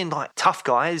not being like tough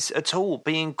guys at all,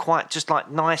 being quite just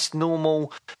like nice,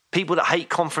 normal people that hate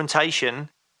confrontation,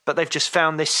 but they've just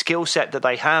found this skill set that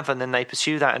they have, and then they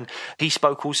pursue that. And he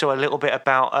spoke also a little bit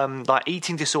about like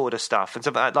eating disorder stuff and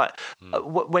stuff like that.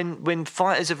 When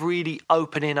fighters are really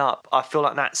opening up, I feel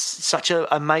like that's such an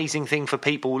amazing thing for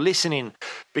people listening,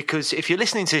 because if you're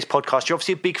listening to this podcast, you're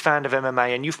obviously a big fan of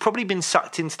MMA, and you've probably been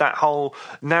sucked into that whole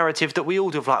narrative that we all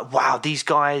do of like, wow, these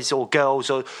guys or girls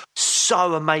are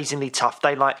so amazingly tough.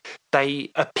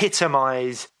 They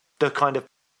epitomize the kind of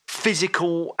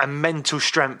physical and mental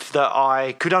strength that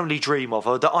I could only dream of,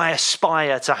 or that I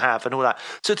aspire to have, and all that.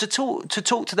 So to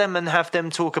talk to them and have them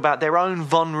talk about their own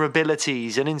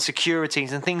vulnerabilities and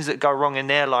insecurities and things that go wrong in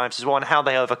their lives as well, and how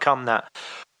they overcome that,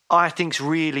 I think is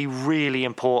really, really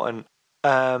important.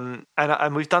 And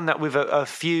we've done that with a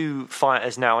few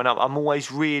fighters now, and I'm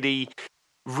always really,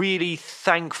 really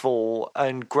thankful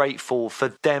and grateful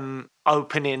for them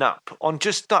opening up on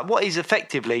just like what is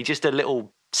effectively just a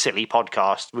little silly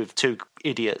podcast with two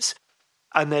idiots,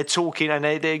 and they're talking, and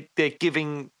they're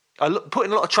giving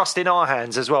putting a lot of trust in our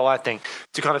hands as well, I think,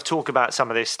 to kind of talk about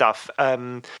some of this stuff,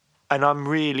 and I'm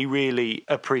really, really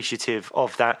appreciative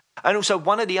of that. And also,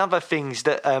 one of the other things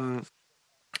that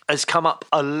has come up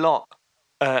a lot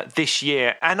this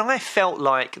year, and I felt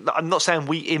like, I'm not saying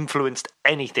we influenced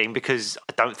anything, because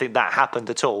I don't think that happened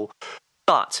at all,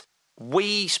 but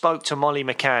we spoke to Molly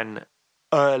McCann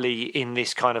early in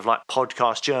this kind of like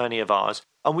podcast journey of ours,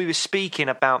 and we were speaking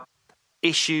about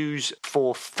issues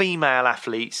for female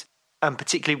athletes, and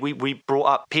particularly we brought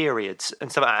up periods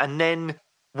and stuff. And then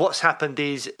what's happened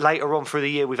is later on through the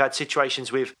year, we've had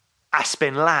situations with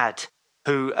Aspen Ladd,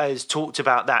 who has talked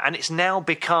about that, and it's now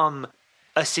become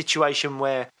a situation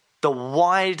where the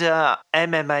wider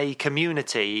MMA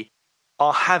community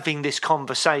are having this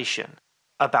conversation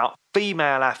about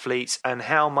female athletes and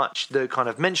how much the kind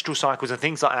of menstrual cycles and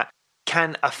things like that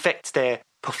can affect their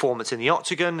performance in the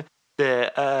octagon,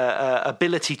 their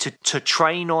ability to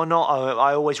train or not.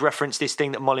 I always reference this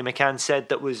thing that Molly McCann said,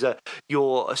 that was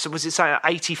was it saying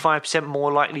 85%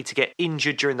 more likely to get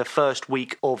injured during the first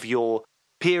week of your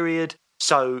period?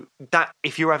 So that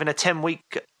if you're having a 10-week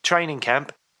training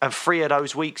camp and 3 of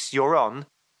those weeks you're on,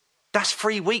 that's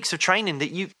 3 weeks of training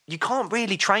that you can't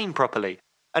really train properly.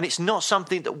 And it's not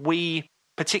something that we,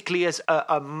 particularly as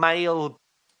a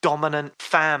male-dominant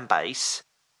fan base,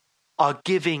 are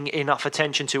giving enough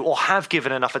attention to, or have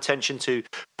given enough attention to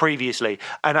previously.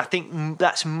 And I think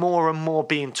that's more and more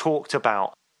being talked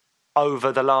about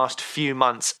over the last few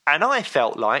months. And I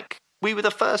felt like we were the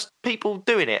first people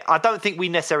doing it. I don't think we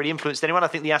necessarily influenced anyone. I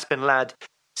think the Aspen Ladd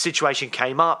situation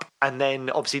came up, and then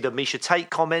obviously the Misha Tate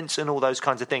comments and all those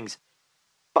kinds of things.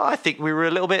 But I think we were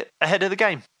a little bit ahead of the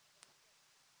game.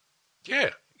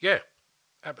 Yeah,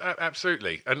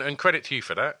 absolutely, and credit to you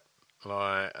for that.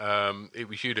 Like, it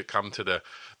was you that come to the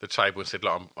table and said,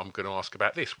 "Look, I'm going to ask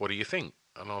about this. What do you think?"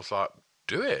 And I was like,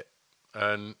 "Do it."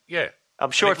 And yeah,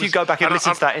 I'm sure if you go back and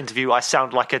listen to that interview, I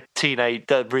sound like a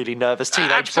really nervous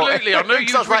teenage absolutely, boy. I know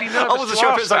you was really nervous. I wasn't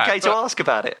sure if it was okay to ask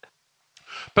about it.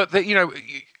 But and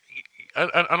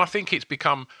I think it's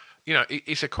become.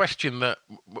 It's a question that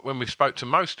when we've spoke to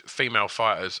most female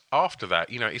fighters after that,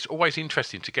 it's always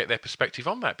interesting to get their perspective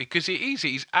on that, because it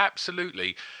is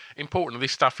absolutely important that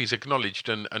this stuff is acknowledged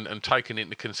and taken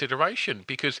into consideration,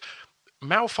 because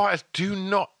male fighters do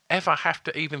not ever have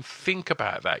to even think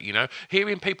about that.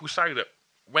 Hearing people say that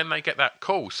when they get that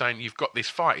call saying you've got this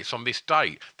fight, it's on this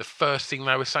date, the first thing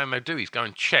they were saying they'd do is go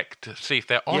and check to see if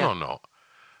they're on or not.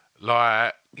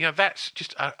 Like, that's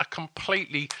just a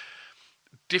completely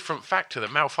different factor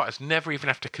that male fighters never even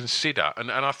have to consider.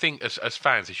 And I think as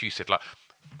fans, as you said, like,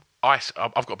 I've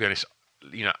got to be honest,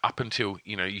 up until,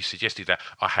 you suggested that,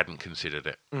 I hadn't considered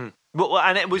it. Well,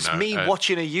 and it was me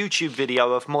watching a YouTube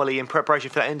video of Molly in preparation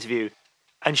for that interview,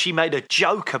 and she made a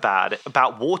joke about it,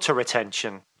 about water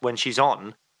retention when she's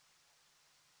on.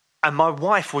 And my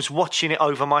wife was watching it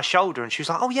over my shoulder, and she was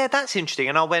like, oh, yeah, that's interesting.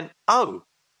 And I went, oh,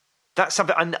 that's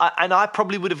something. And I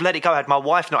probably would have let it go had my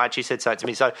wife not actually said something to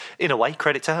me. So, in a way,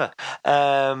 credit to her.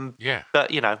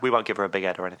 But, we won't give her a big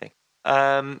head or anything.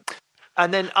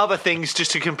 And then other things,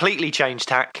 just to completely change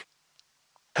tack.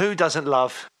 Who doesn't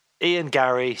love Ian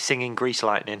Gary singing Grease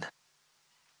Lightning?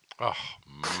 Oh,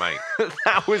 mate.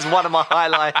 That was one of my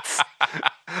highlights.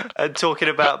 And talking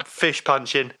about fish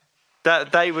punching.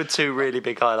 They were two really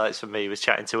big highlights for me, was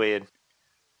chatting to Ian.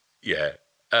 Yeah.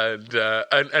 And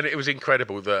it was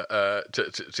incredible that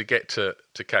to get to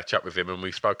catch up with him. And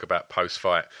we spoke about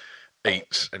post-fight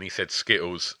eats, and he said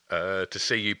Skittles. To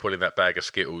see you pulling that bag of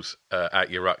Skittles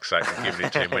out your rucksack and giving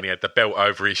it to him when he had the belt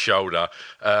over his shoulder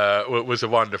was a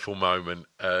wonderful moment.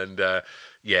 And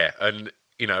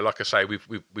like I say,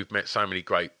 we've met so many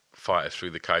great fighters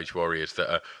through the Cage Warriors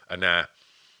that are now,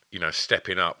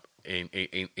 stepping up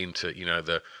into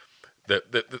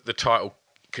the title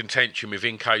contention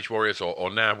within Cage Warriors, or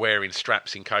now wearing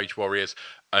straps in Cage Warriors,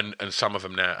 and some of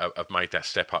them now have made that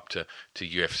step up to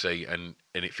UFC, and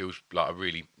it feels like a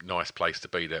really nice place to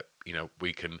be, that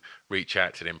we can reach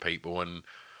out to them people, and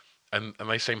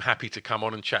they seem happy to come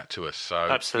on and chat to us. So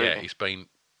absolutely. Yeah,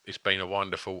 it's been a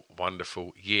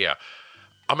wonderful year.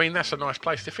 I mean, that's a nice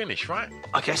place to finish, right?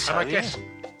 I guess so. And I guess,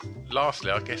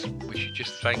 lastly, we should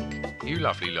just thank you,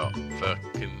 lovely lot, for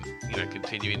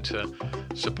continuing to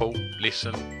support,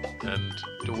 listen, and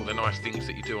do all the nice things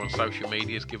that you do on social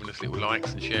medias, giving us little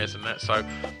likes and shares and that. So,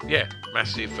 yeah,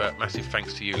 massive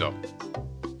thanks to you lot.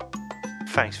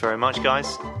 Thanks very much,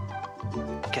 guys.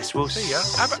 Guess we'll see ya.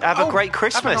 Have a great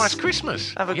Christmas. Have a nice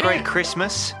Christmas. Have a great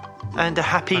Christmas and a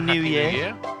happy New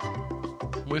Year.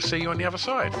 We'll see you on the other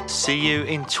side. See you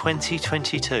in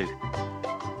 2022.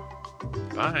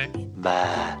 Bye.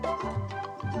 Bye.